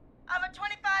Moore. I'm at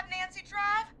 25 Nancy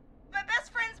Drive. My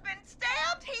best friend's been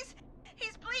stabbed. He's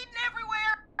bleeding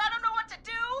everywhere. I don't know what to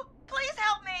do. Please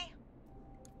help me.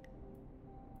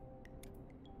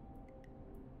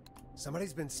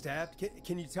 Somebody's been stabbed?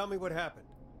 Can you tell me what happened?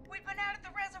 We'd been out at the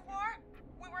reservoir.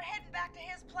 We were heading back to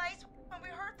his place when we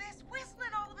heard this whistling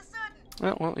all of a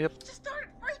sudden. Well, yep. Just started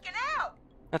freaking out.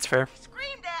 That's fair. He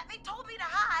screamed at me, told me to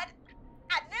hide.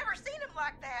 I'd never seen him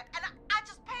like that, and I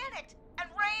just panicked and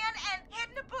ran and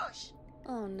hid in a bush.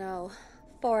 Oh no.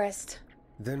 Forrest.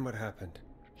 Then what happened?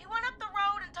 He went up the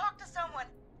road and talked to someone.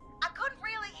 I couldn't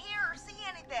really hear or see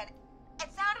anything.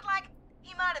 It sounded like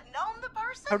he might have known the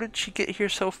person. How did she get here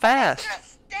so fast? Could have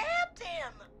stabbed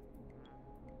him.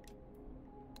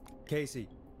 Casey,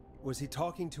 was he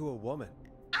talking to a woman?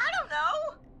 I don't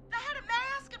know. They had a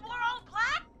mask and wore all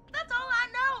black. That's all I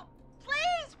know.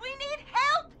 Please, we need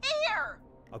help here.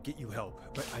 I'll get you help,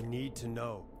 but I need to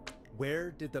know.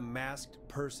 Where did the masked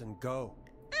person go?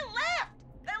 They left.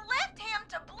 They left him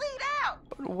to bleed out.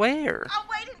 But where? I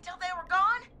waited until they were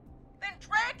gone, then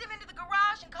dragged him into the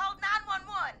garage and called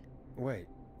 911. Wait,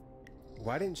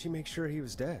 why didn't she make sure he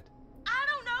was dead? I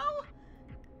don't know.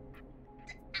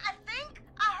 I think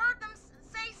I heard them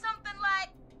say something like,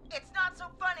 "It's not so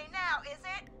funny now, is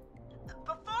it?"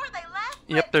 Before they left.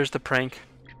 Yep, there's the prank.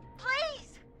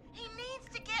 Please, he needs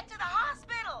to get to the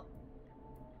hospital.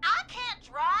 I can't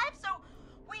drive, so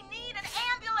we need an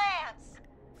ambulance.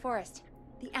 Forrest,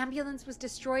 the ambulance was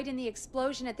destroyed in the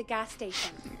explosion at the gas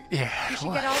station. Yeah. You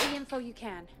should get all the info you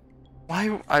can.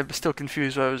 Why? I'm still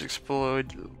confused why it was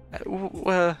exploded.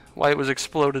 Why it was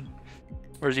exploded.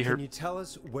 Where's he Can hurt? you tell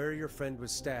us where your friend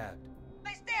was stabbed?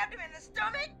 They stabbed him in the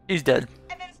stomach, He's dead.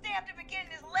 and then stabbed him again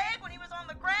in his leg when he was on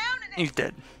the ground, and then... He's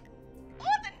dead. Oh,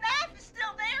 the knife is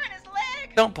still there in his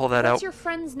leg. Don't pull that What's out. your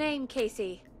friend's name,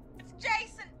 Casey? It's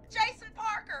Jason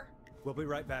Parker. We'll be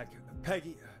right back.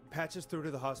 Peggy, patch us through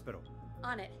to the hospital.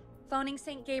 On it. Phoning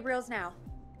St. Gabriel's now.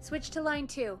 Switch to line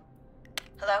 2.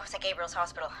 Hello, St. Gabriel's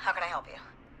Hospital. How can I help you?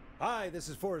 Hi, this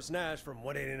is Forrest Nash from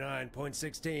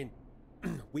 189.16.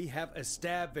 We have a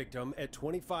stab victim at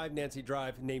 25 Nancy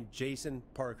Drive named Jason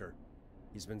Parker.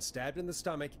 He's been stabbed in the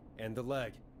stomach and the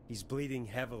leg. He's bleeding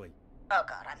heavily. Oh,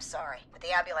 God, I'm sorry. But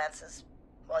the ambulance is...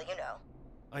 well, you know.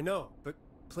 I know, but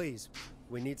please,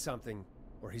 we need something,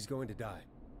 or he's going to die.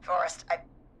 Forrest,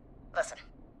 listen,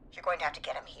 you're going to have to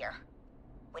get him here.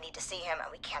 We need to see him,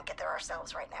 and we can't get there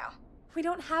ourselves right now. We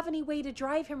don't have any way to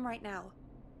drive him right now.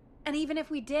 And even if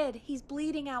we did, he's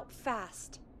bleeding out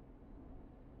fast.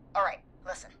 All right,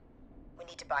 listen. We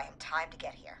need to buy him time to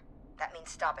get here. That means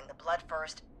stopping the blood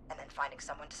first, and then finding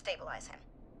someone to stabilize him.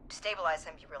 To stabilize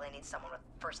him, you really need someone with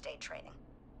first aid training.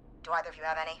 Do either of you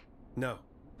have any? No.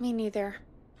 Me neither.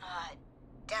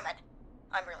 Damn it.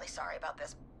 I'm really sorry about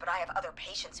this, but I have other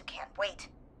patients who can't wait.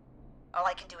 All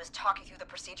I can do is talk you through the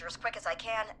procedure as quick as I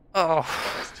can. Oh.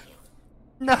 It's to you.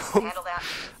 No. Handle that.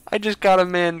 I just got a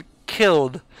man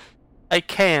killed. I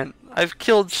can't. I've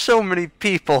killed so many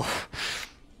people.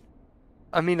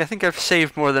 I mean, I think I've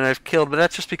saved more than I've killed, but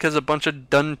that's just because a bunch of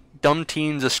dumb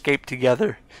teens escaped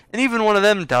together. And even one of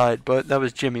them died, but that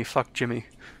was Jimmy. Fuck Jimmy.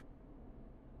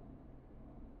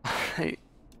 Hey.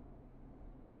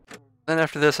 Then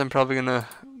after this, I'm probably gonna...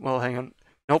 well, hang on.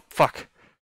 Nope, fuck.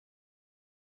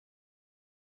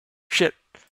 Shit.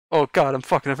 Oh god, I'm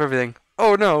fucking up everything.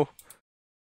 Oh no.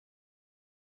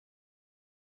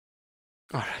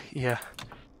 Alright, yeah.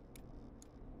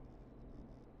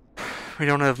 We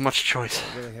don't have much choice.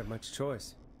 Don't really have much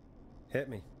choice. Hit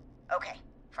me. Okay,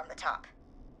 from the top.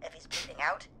 If he's bleeding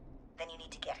out, then you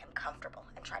need to get him comfortable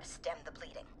and try to stem the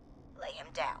bleeding. Lay him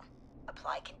down. A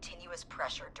apply continuous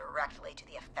pressure directly to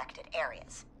the affected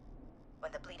areas.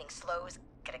 When the bleeding slows,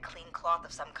 get a clean cloth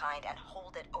of some kind and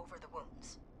hold it over the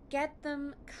wounds. Get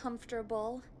them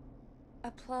comfortable.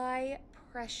 Apply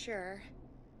pressure.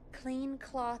 Clean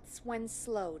cloths when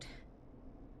slowed.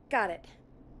 Got it,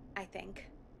 I think.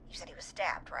 You said he was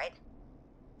stabbed, right?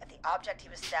 If the object he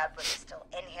was stabbed with is still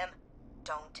in him,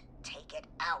 don't take it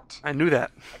out. I knew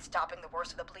that. It's stopping the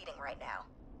worst of the bleeding right now.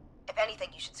 If anything,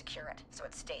 you should secure it so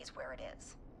it stays where it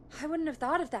is. I wouldn't have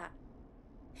thought of that.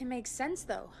 It makes sense,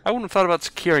 though. I wouldn't have thought about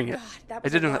securing it. God, that I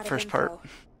was did a in lot that of first info. part.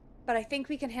 But I think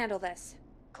we can handle this.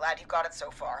 Glad you got it so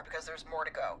far, because there's more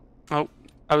to go. Oh,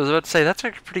 I was about to say, that's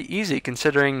actually pretty easy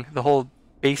considering the whole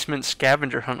basement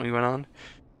scavenger hunt we went on.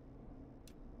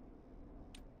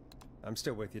 I'm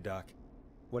still with you, Doc.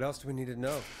 What else do we need to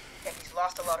know? If he's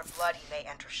lost a lot of blood, he may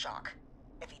enter shock.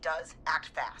 If he does, act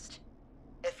fast.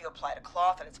 If you applied a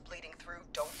cloth and it's bleeding through,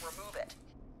 don't remove it.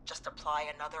 Just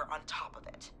apply another on top of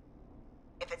it.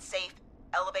 If it's safe,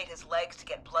 elevate his legs to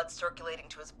get blood circulating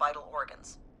to his vital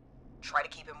organs. Try to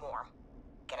keep him warm.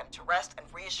 Get him to rest and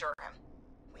reassure him.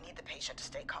 We need the patient to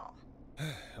stay calm.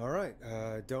 All right,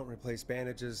 don't replace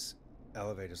bandages,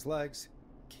 elevate his legs,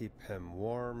 keep him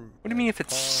warm. What do you mean if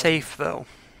it's calm. safe, though?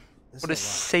 This What is does a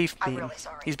lot. safe I'm mean? really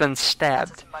sorry. He's been That's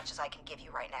stabbed. as much as I can give you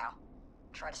right now.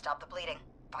 Try to stop the bleeding,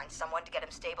 find someone to get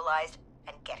him stabilized,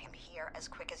 and get him here as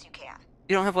quick as you can.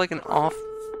 You don't have like an off...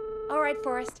 All right,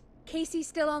 Forrest. Casey's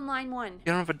still on line 1. You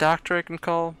don't have a doctor I can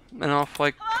call? An off,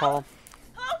 like, call?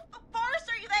 Hello? Forrest,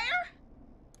 are you there?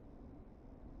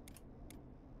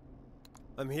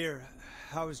 I'm here.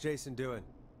 How is Jason doing?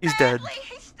 He's dead. Badly,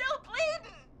 he's still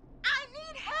bleeding. I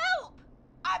need help.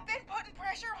 I've been putting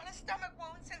pressure on his stomach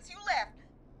wound since you left,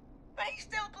 but he's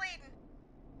still bleeding.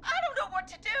 I don't know what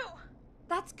to do.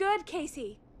 That's good,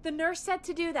 Casey. The nurse said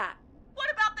to do that. What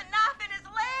about the knife in his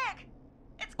leg?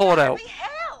 It's Pull it gotta out. be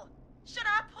hell. Should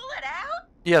I pull it out?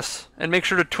 Yes, and make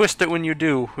sure to twist it when you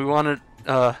do. We want it,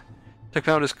 to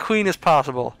come out as clean as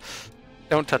possible.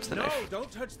 Don't touch the No, knife. don't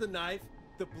touch the knife.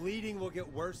 The bleeding will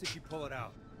get worse if you pull it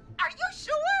out. Are you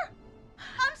sure?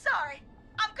 I'm sorry.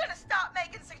 I'm gonna stop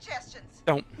making suggestions.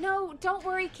 Don't. No, don't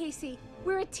worry, Casey.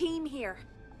 We're a team here.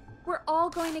 We're all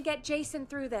going to get Jason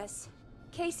through this.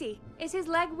 Casey, is his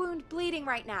leg wound bleeding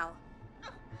right now?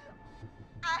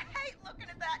 I hate looking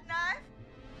at that knife.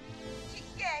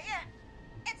 Yeah,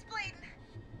 it's bleeding.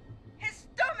 His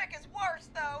stomach is worse,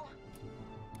 though.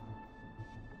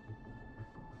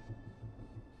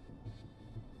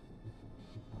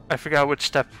 I forgot which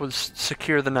step was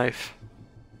secure the knife.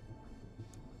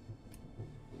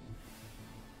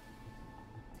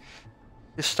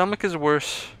 His stomach is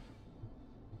worse.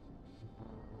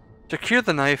 Secure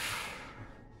the knife.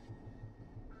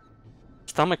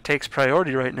 Stomach takes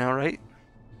priority right now, right?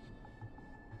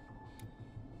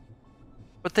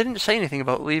 But they didn't say anything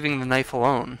about leaving the knife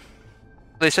alone.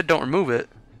 They said don't remove it.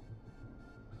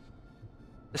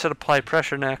 They said apply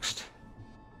pressure next.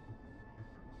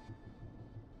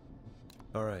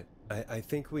 All right, I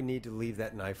think we need to leave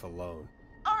that knife alone.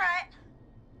 All right.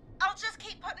 I'll just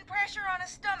keep putting pressure on his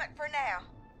stomach for now.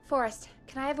 Forrest,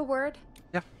 can I have a word?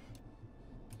 Yeah.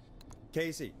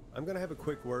 Casey, I'm gonna have a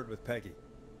quick word with Peggy.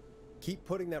 Keep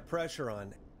putting that pressure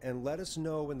on, and let us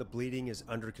know when the bleeding is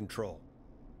under control.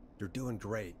 You're doing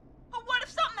great. But what if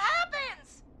something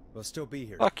happens? We'll still be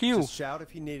here. Fuck you. Just shout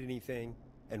if you need anything,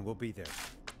 and we'll be there.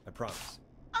 I promise.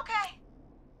 Okay.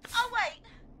 I'll wait.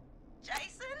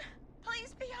 Jason,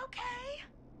 please be okay.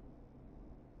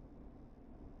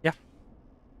 Yeah.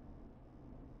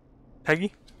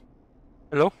 Peggy?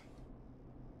 Hello?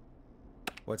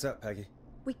 What's up, Peggy?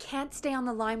 We can't stay on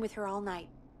the line with her all night.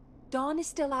 Dawn is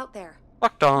still out there.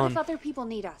 Fuck What Dawn. if other people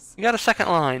need us? You got a second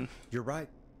line. You're right.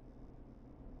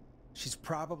 She's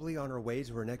probably on her way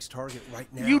to her next target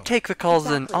right now. You take the calls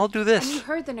then. Exactly. I'll do And you this.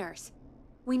 heard the nurse.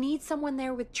 We need someone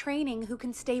there with training who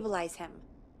can stabilize him.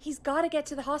 He's got to get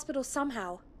to the hospital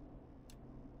somehow.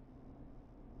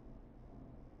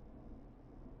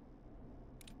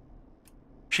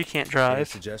 She can't Any drive.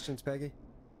 suggestions, Peggy?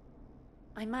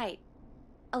 I might.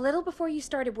 A little before you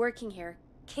started working here,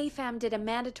 KFAM did a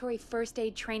mandatory first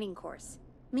aid training course.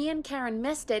 Me and Karen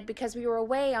missed it because we were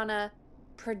away on a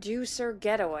producer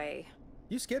getaway.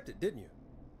 You skipped it, didn't you?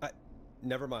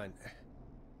 Never mind.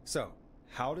 So,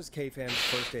 how does KFAM's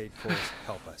first aid course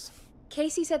help us?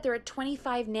 Casey said they're at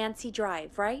 25 Nancy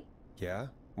Drive, right? Yeah?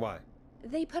 Why?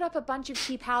 They put up a bunch of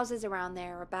cheap houses around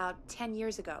there about 10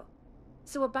 years ago.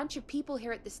 So a bunch of people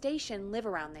here at the station live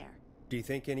around there. Do you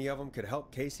think any of them could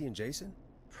help Casey and Jason?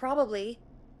 Probably,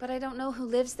 but I don't know who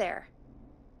lives there.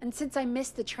 And since I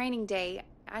missed the training day,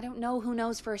 I don't know who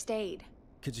knows first aid.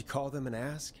 Could you call them and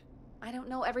ask? I don't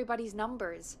know everybody's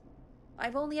numbers.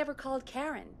 I've only ever called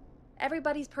Karen.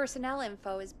 Everybody's personnel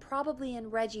info is probably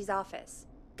in Reggie's office.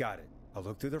 Got it. I'll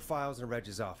look through their files in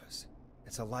Reggie's office.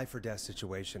 It's a life or death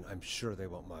situation. I'm sure they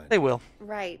won't mind. They will.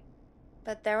 Right.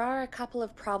 But there are a couple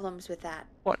of problems with that.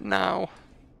 What now?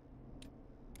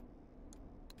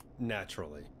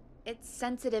 Naturally. It's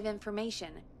sensitive information,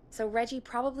 so Reggie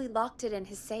probably locked it in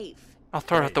his safe. I'll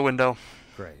throw it out the window.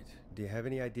 Great. Do you have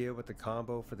any idea what the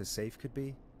combo for the safe could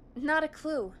be? Not a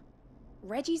clue.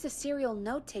 Reggie's a serial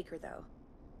note taker, though.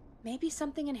 Maybe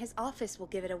something in his office will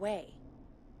give it away.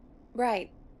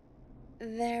 Right.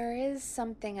 There is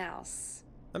something else.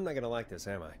 I'm not gonna like this,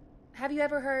 am I? Have you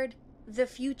ever heard, "The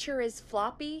future is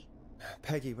floppy"?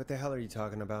 Peggy, what the hell are you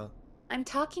talking about? I'm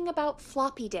talking about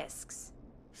floppy disks.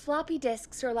 Floppy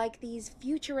disks are like these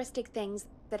futuristic things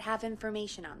that have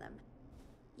information on them.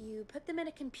 You put them in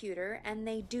a computer and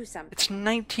they do something. It's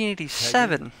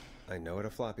 1987. I know what a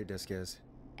floppy disk is.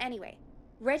 Anyway,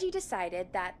 Reggie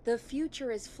decided that the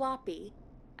future is floppy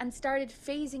and started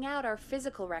phasing out our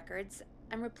physical records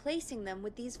and replacing them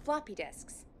with these floppy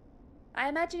disks. I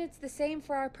imagine it's the same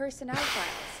for our personnel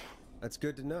files. That's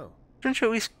good to know. Shouldn't you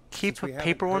at least keep Since a we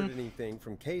paper haven't one? heard anything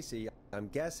from Casey, I'm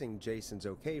guessing Jason's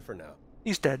okay for now.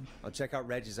 He's dead. I'll check out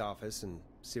Reggie's office and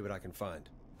see what I can find.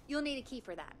 You'll need a key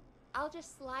for that. I'll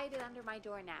just slide it under my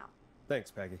door now.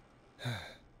 Thanks, Peggy.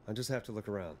 I'll just have to look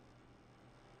around.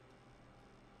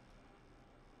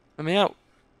 Let me out.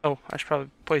 Oh, I should probably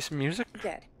play some music.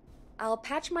 Good. I'll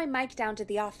patch my mic down to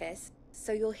the office,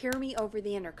 so you'll hear me over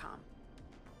the intercom.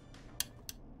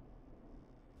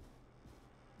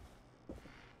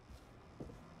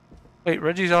 Wait,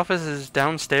 Reggie's office is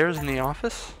downstairs in the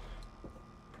office?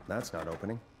 That's not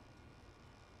opening.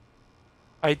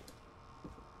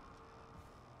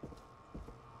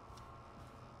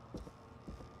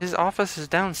 His office is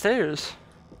downstairs.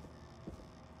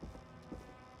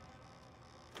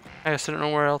 I guess I don't know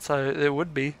where else it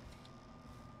would be.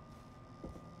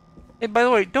 Hey, by the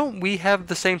way, don't we have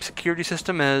the same security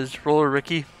system as Roller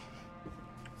Ricky?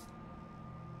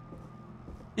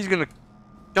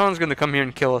 Dawn's gonna come here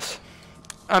and kill us.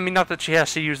 I mean, not that she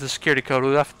has to use the security code.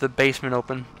 We left the basement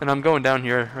open, and I'm going down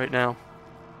here right now.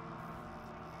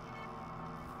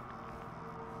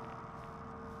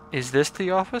 Is this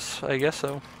the office? I guess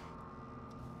so.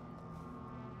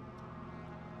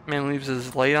 Man leaves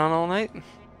his light on all night.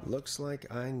 Looks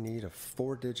like I need a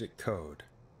 4-digit code.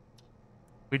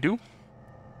 We do?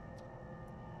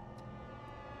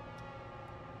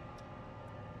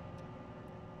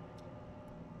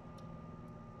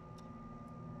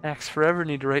 Axe forever,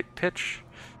 need to write pitch.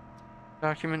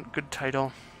 Document, good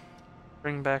title.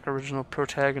 Bring back original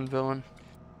protag and villain.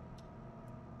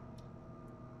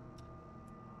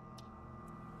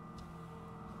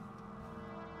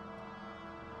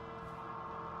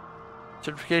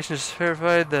 Certification is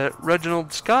verified that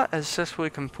Reginald Scott has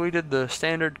successfully completed the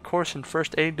standard course in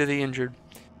first aid to the injured.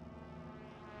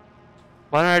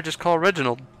 Why don't I just call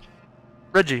Reginald?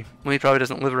 Reggie. Well, he probably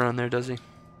doesn't live around there, does he?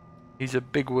 He's a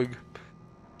bigwig.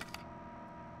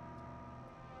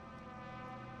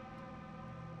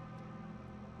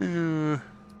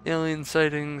 Alien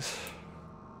sightings.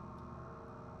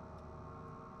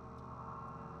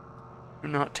 Do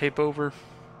not tape over.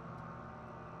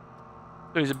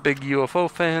 So he's a big UFO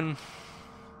fan.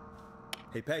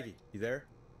 Hey, Peggy, you there?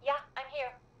 Yeah, I'm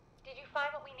here. Did you find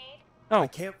what we need? Oh, I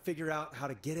can't figure out how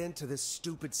to get into this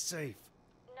stupid safe.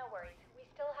 No worries. We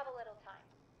still have a little time.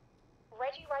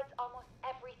 Reggie writes almost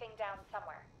everything down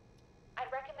somewhere.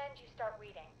 I'd recommend you start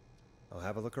reading. I'll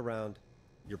have a look around.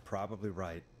 You're probably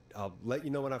right. I'll let you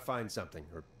know when I find something,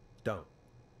 or don't.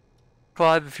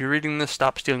 Clive, if you're reading this,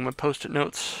 stop stealing my post-it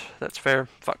notes. That's fair.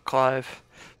 Fuck Clive.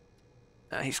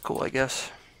 He's cool, I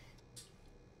guess.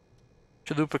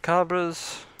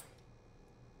 Chupacabras.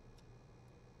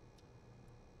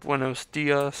 Buenos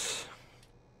dias.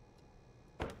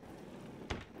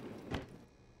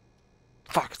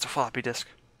 Fuck, it's a floppy disk.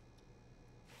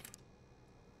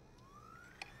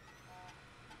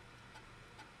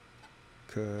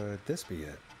 Could this be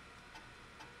it?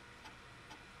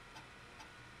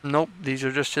 Nope, these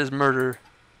are just his murder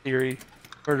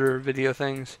video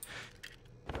things.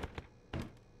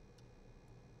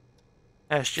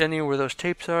 Ask Jenny where those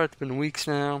tapes are. It's been weeks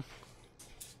now.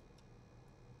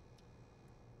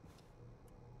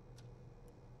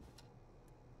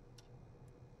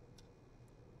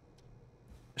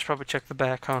 Let's probably check the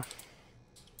back, huh?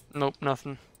 Nope,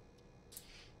 nothing.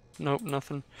 Nope,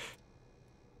 nothing.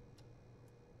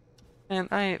 And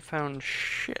I ain't found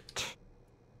shit.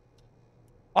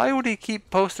 Why would he keep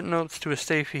post-it notes to a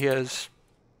safe he has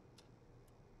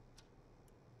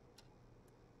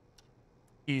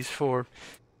keys for.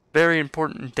 Very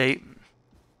important date.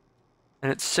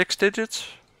 And it's 6 digits?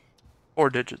 4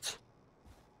 digits.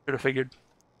 Should have figured.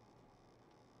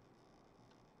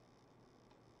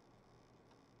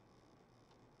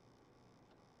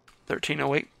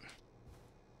 $13.08.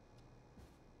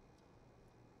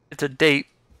 It's a date.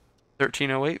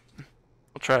 $13.08.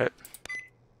 We'll try it.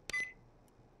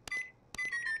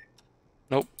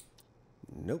 Nope.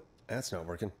 Nope, that's not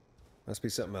working. Must be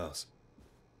something else.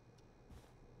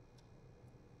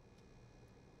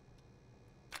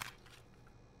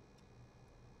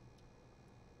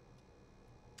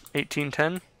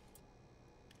 $18.10.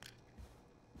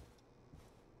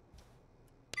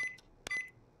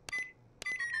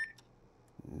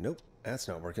 Nope, that's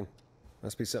not working.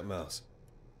 Must be something else.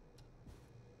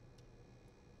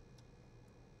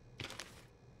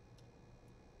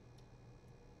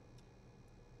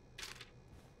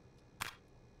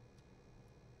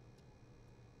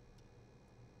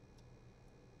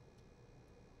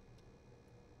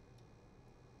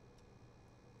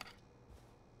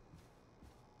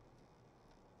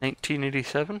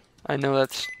 $19.87. I know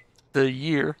that's the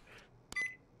year.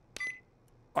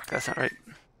 Fuck, that's not right.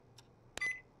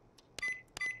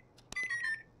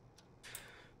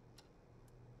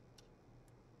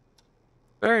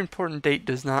 Very important date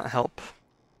does not help.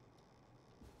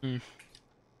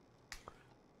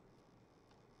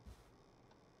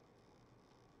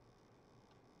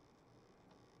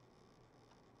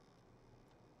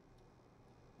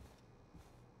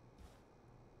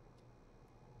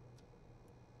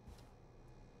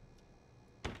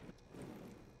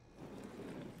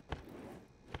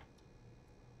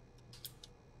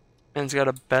 Man's got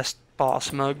a best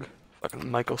boss mug.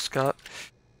 Fucking Michael Scott.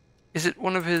 Is it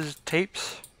one of his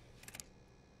tapes?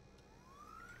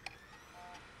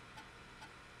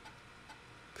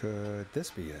 Could this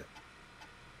be it?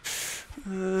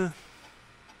 11:07.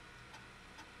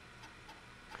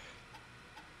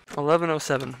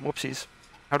 Whoopsies.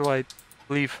 How do I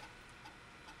leave?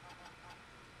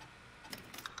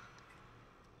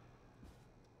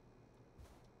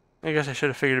 I guess I should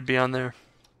have figured it'd be on there.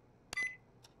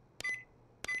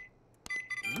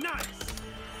 Nice!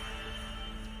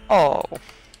 Oh.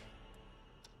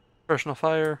 Personal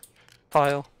file.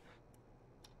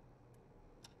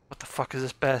 What the fuck is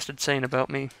this bastard saying about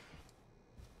me?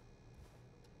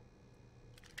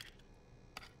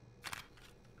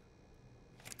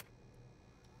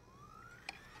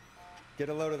 Get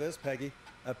a load of this, Peggy.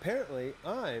 Apparently,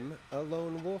 I'm a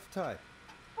lone wolf type.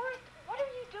 Forrest, what are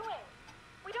you doing?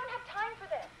 We don't have time for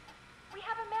this. We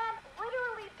have a man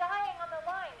literally dying on the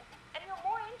line, and we're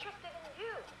more interested in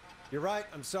you. You're right,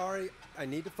 I'm sorry. I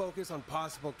need to focus on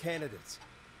possible candidates.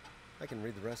 I can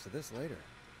read the rest of this later.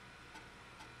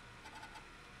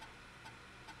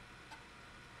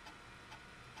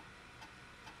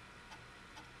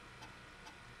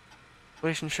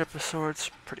 Relationship of sorts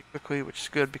pretty quickly, which is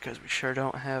good because we sure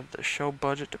don't have the show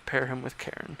budget to pair him with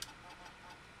Karen.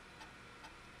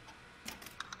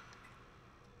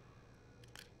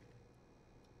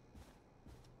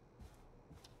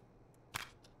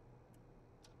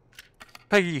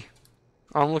 Peggy!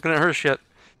 Oh, I'm looking at her shit.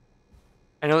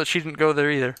 I know that she didn't go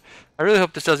there either. I really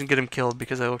hope this doesn't get him killed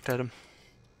because I looked at him.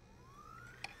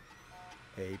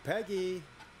 Hey, Peggy.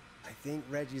 I think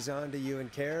Reggie's on to you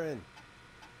and Karen.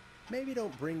 Maybe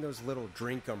don't bring those little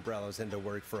drink umbrellas into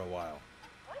work for a while.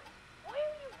 What? Why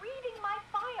are you reading my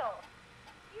file?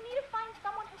 You need to find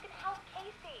someone who can help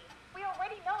Casey. We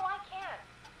already know I can.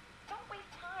 Don't waste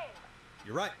time.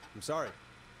 You're right. I'm sorry.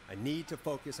 I need to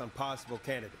focus on possible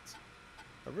candidates.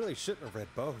 I really shouldn't have read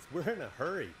both. We're in a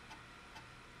hurry.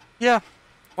 Yeah.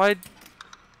 Why?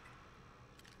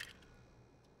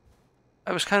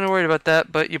 I was kind of worried about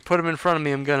that, but you put him in front of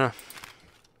me, I'm gonna.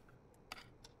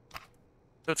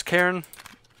 So it's Karen.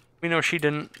 We know she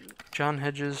didn't. John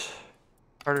Hedges.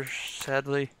 Carter,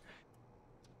 sadly.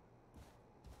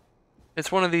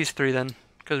 It's one of these three then.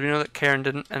 Because we know that Karen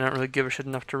didn't, and I don't really give a shit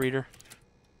enough to read her.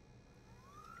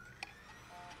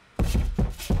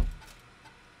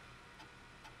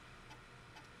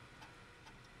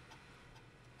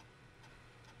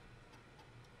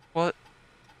 What?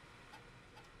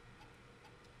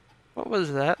 What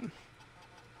was that?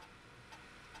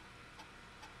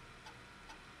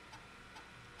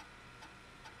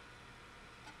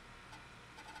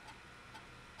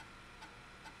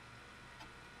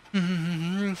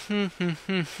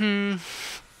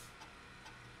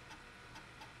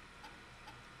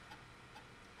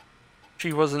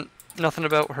 She wasn't, nothing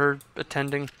about her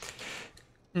attending.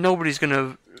 Nobody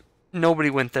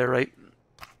went there, right?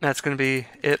 That's gonna be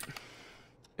it.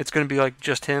 It's gonna be like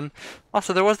just him.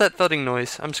 Also, there was that thudding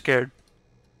noise. I'm scared.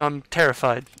 I'm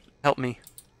terrified. Help me.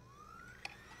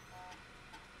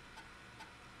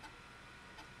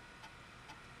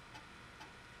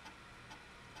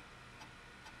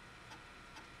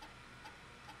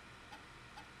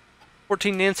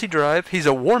 "14 Nancy Drive." He's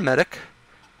a war medic.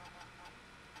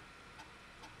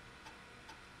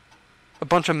 A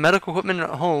bunch of medical equipment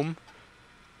at home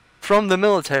from the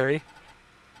military.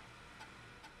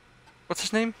 What's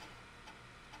his name?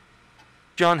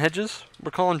 John Hedges?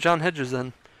 We're calling John Hedges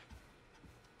then.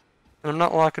 And I'm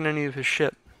not locking any of his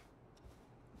shit.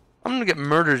 I'm gonna get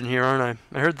murdered in here, aren't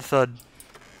I? I heard the thud.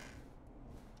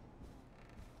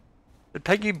 Did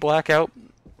Peggy black out?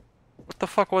 What the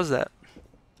fuck was that?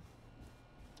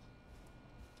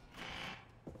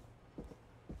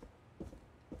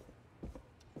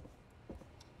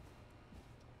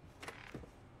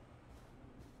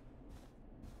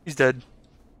 He's dead.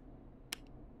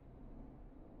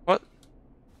 What?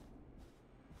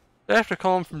 Did I have to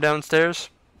call him from downstairs?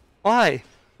 Why?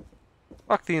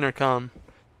 Fuck the intercom.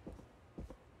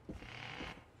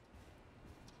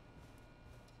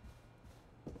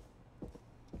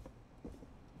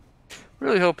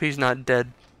 Really hope he's not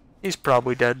dead. He's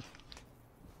probably dead.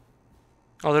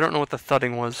 Oh, they don't know what the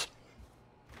thudding was.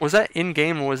 Was that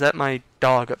in-game or was that my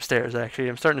dog upstairs, actually?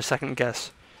 I'm starting to second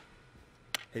guess.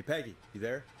 Hey, Peggy, you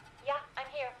there? Yeah, I'm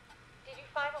here. Did you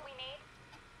find what we need?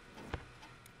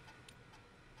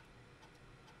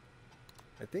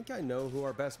 I think I know who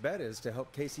our best bet is to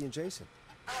help Casey and Jason.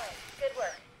 Alright, good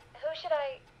work. Who should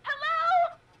I...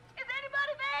 Hello? Is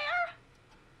anybody there?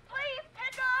 Please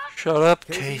pick up. Shut up,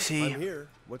 Casey, Casey. I'm here.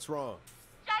 What's wrong?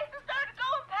 Jason started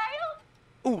going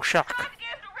pale. Ooh, shock. Tried to get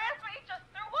him to rest, but he just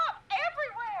threw up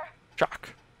everywhere.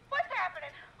 Shock. What's happening?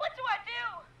 What do I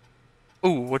do?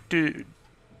 Ooh, what do...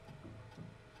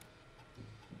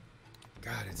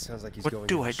 God, it sounds like he's What going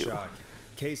do into I do? shock.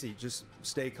 Casey, just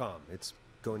stay calm. It's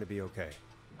going to be okay.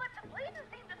 But the bleeding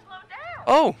seemed to slow down.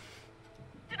 Oh!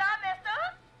 Did I mess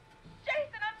up?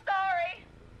 Jason, I'm sorry.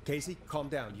 Casey, calm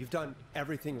down. You've done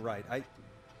everything right. I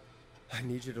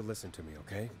need you to listen to me,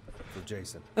 okay? For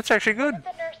Jason. That's actually good. What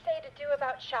did the nurse say to do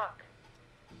about shock?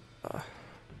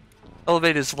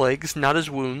 Elevate his legs, not his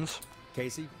wounds.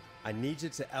 Casey, I need you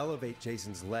to elevate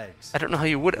Jason's legs. I don't know how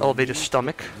you would elevate his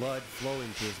stomach. Blood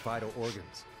flowing to his vital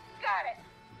organs. Got it.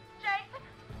 Jason,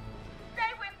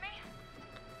 stay with me.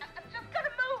 I'm just gonna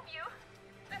move you.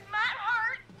 This might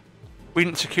hurt. We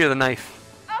didn't secure the knife.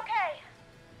 Okay.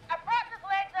 I propped his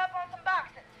legs up on some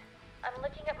boxes. I'm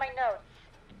looking at my notes.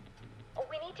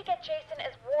 We need to get Jason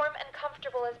as warm and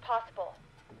comfortable as possible.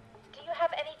 Do you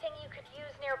have anything you could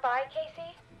use nearby,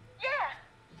 Casey? Yeah.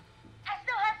 I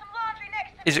still have some laundry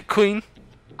next to me. Is it clean?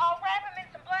 I'll wrap him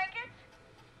in some blankets.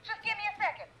 Just give me a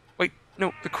second. Wait,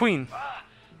 no, the queen.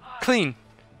 Clean.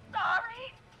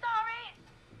 Sorry. Sorry.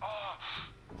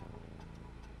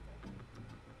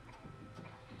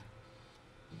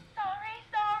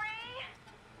 Sorry.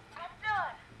 I'm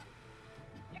done.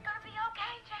 You're gonna be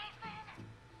okay, Jason.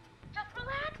 Just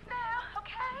relax now,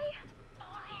 okay?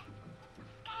 Boris, I'm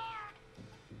scared.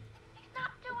 He's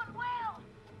not doing well.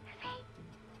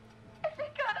 Is he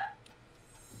gonna...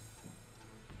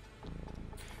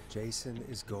 Jason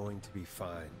is going to be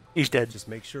fine. He's dead. Just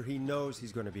make sure he knows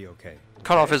he's going to be okay.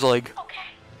 Cut off his leg.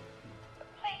 Okay.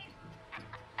 Please.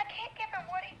 I can't give him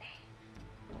what he needs.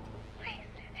 Please,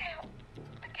 help.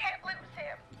 I can't lose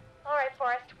him. Alright,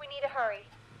 Forrest, we need to hurry.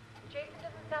 Jason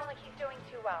doesn't sound like he's doing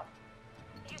too well.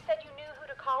 You said you knew who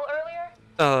to call earlier?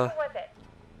 Who was it?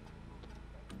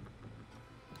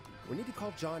 We need to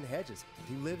call John Hedges.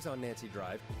 He lives on Nancy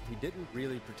Drive. He didn't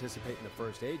really participate in the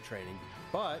first aid training,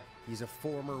 but he's a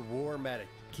former war medic.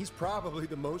 He's probably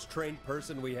the most trained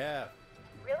person we have.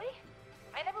 Really?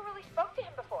 I never really spoke to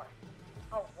him before.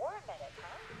 A war medic,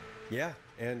 huh? Yeah,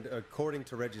 and according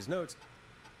to Reggie's notes,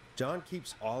 John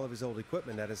keeps all of his old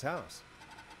equipment at his house.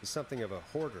 He's something of a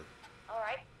hoarder.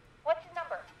 Alright. What's his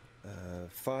number?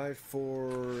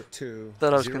 542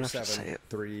 Thought I was gonna have to say it.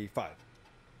 0735.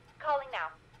 Calling now.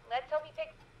 Let's hope he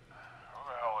picks... Who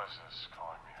the hell is this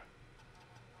calling me?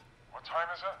 What time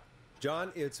is it?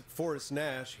 John, it's Forrest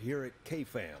Nash here at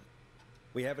KFAM.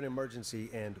 We have an emergency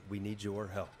and we need your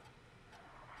help.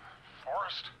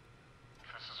 Forrest?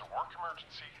 If this is a work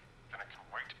emergency, then it can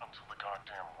wait until the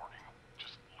goddamn morning.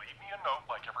 Just leave me a note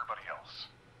like everybody else.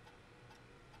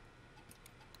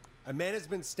 A man has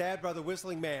been stabbed by the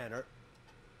Whistling Man, or...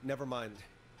 Never mind.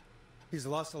 He's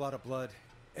lost a lot of blood,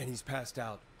 and he's passed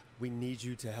out. We need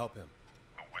you to help him.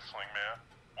 The Whistling Man?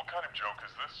 What kind of joke is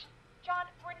this? John,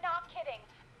 we're not kidding.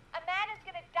 A man is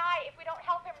gonna die if we don't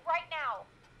help him right now.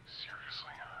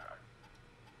 Seriously?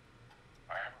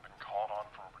 I haven't been called on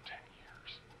for over 10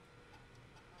 years.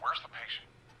 Where's the patient?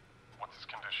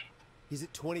 He's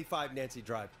at 25 Nancy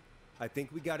Drive. I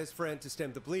think we got his friend to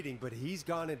stem the bleeding, but he's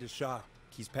gone into shock.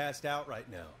 He's passed out right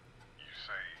now. You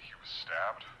say he was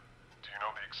stabbed? Do you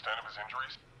know the extent of his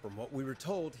injuries? From what we were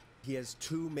told, he has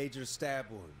 2 major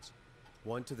stab wounds.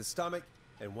 One to the stomach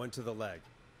and one to the leg.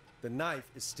 The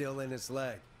knife is still in his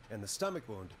leg, and the stomach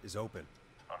wound is open.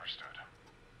 Understood.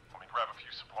 Let me grab a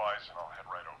few supplies and I'll head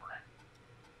right over.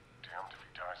 Damned if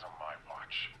he dies on my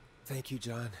watch. Thank you,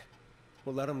 John.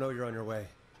 We'll let him know you're on your way.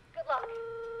 Good luck.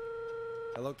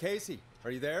 Hello, Casey. Are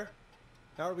you there?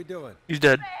 How are we doing? He's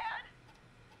dead. Bad.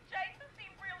 Jason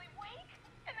seemed really weak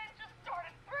and then just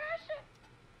started thrashing.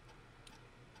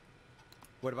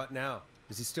 What about now?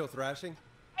 Is he still thrashing?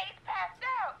 He's passed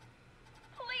out.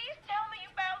 Please tell me you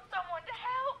found someone to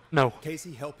help. No.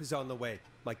 Casey, help is on the way.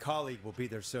 My colleague will be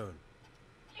there soon.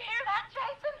 You hear that,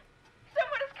 Jason?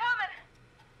 Someone is coming.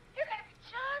 You're gonna be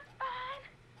just fine.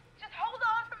 Just hold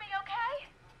on for me, okay?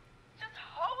 Just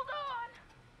hold on.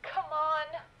 Come on.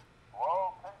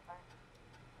 Hello, Casey. This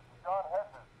is John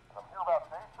Hedges. I'm here about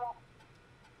Jason.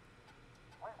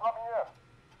 Please let me in.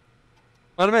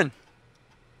 Let him in.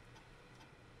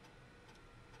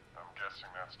 I'm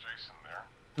guessing that's Jason there.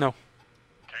 No.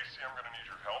 Casey, I'm gonna need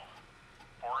your help.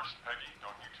 Forrest, Peggy,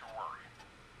 don't you two worry.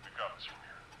 We've got this from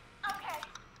here. Okay.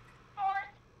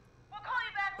 Forrest, we'll call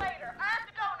you back later. I have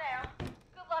to go now.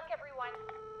 Good luck, everyone.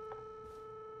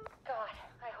 God,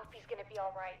 I hope he's gonna be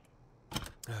all right.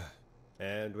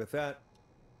 And with that,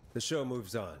 the show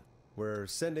moves on. We're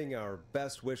sending our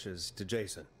best wishes to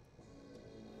Jason.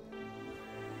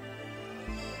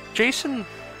 Jason?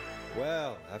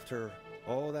 Well, after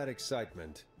all that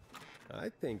excitement, I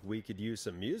think we could use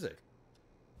some music.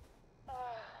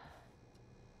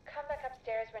 Come back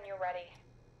upstairs when you're ready.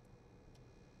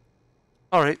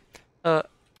 Alright. I'm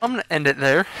gonna end it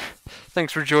there.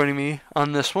 Thanks for joining me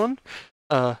on this one.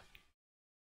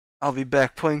 I'll be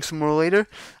back playing some more later.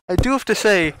 I do have to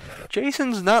say,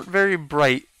 Jason's not very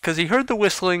bright, because he heard the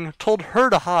whistling, told her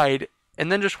to hide,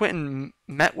 and then just went and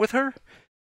met with her?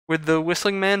 With the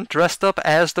whistling man dressed up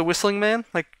as the whistling man?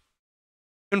 Like,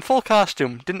 in full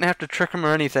costume. Didn't have to trick him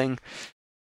or anything.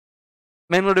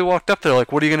 Man literally walked up there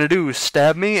like, what are you gonna do,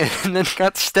 stab me? And then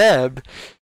got stabbed.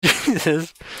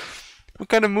 Jesus. What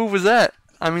kind of move was that?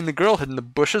 I mean, the girl hid in the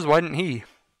bushes, why didn't he?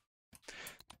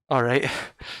 Alright.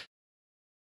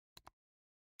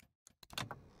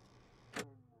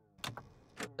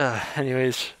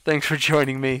 Anyways, thanks for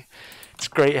joining me. It's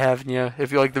great having you.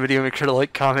 If you like the video, make sure to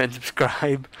like, comment, and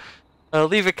subscribe.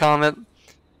 Leave a comment.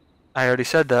 I already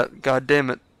said that. God damn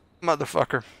it.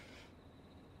 Motherfucker.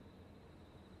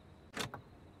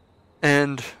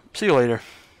 And see you later.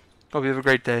 Hope you have a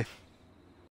great day.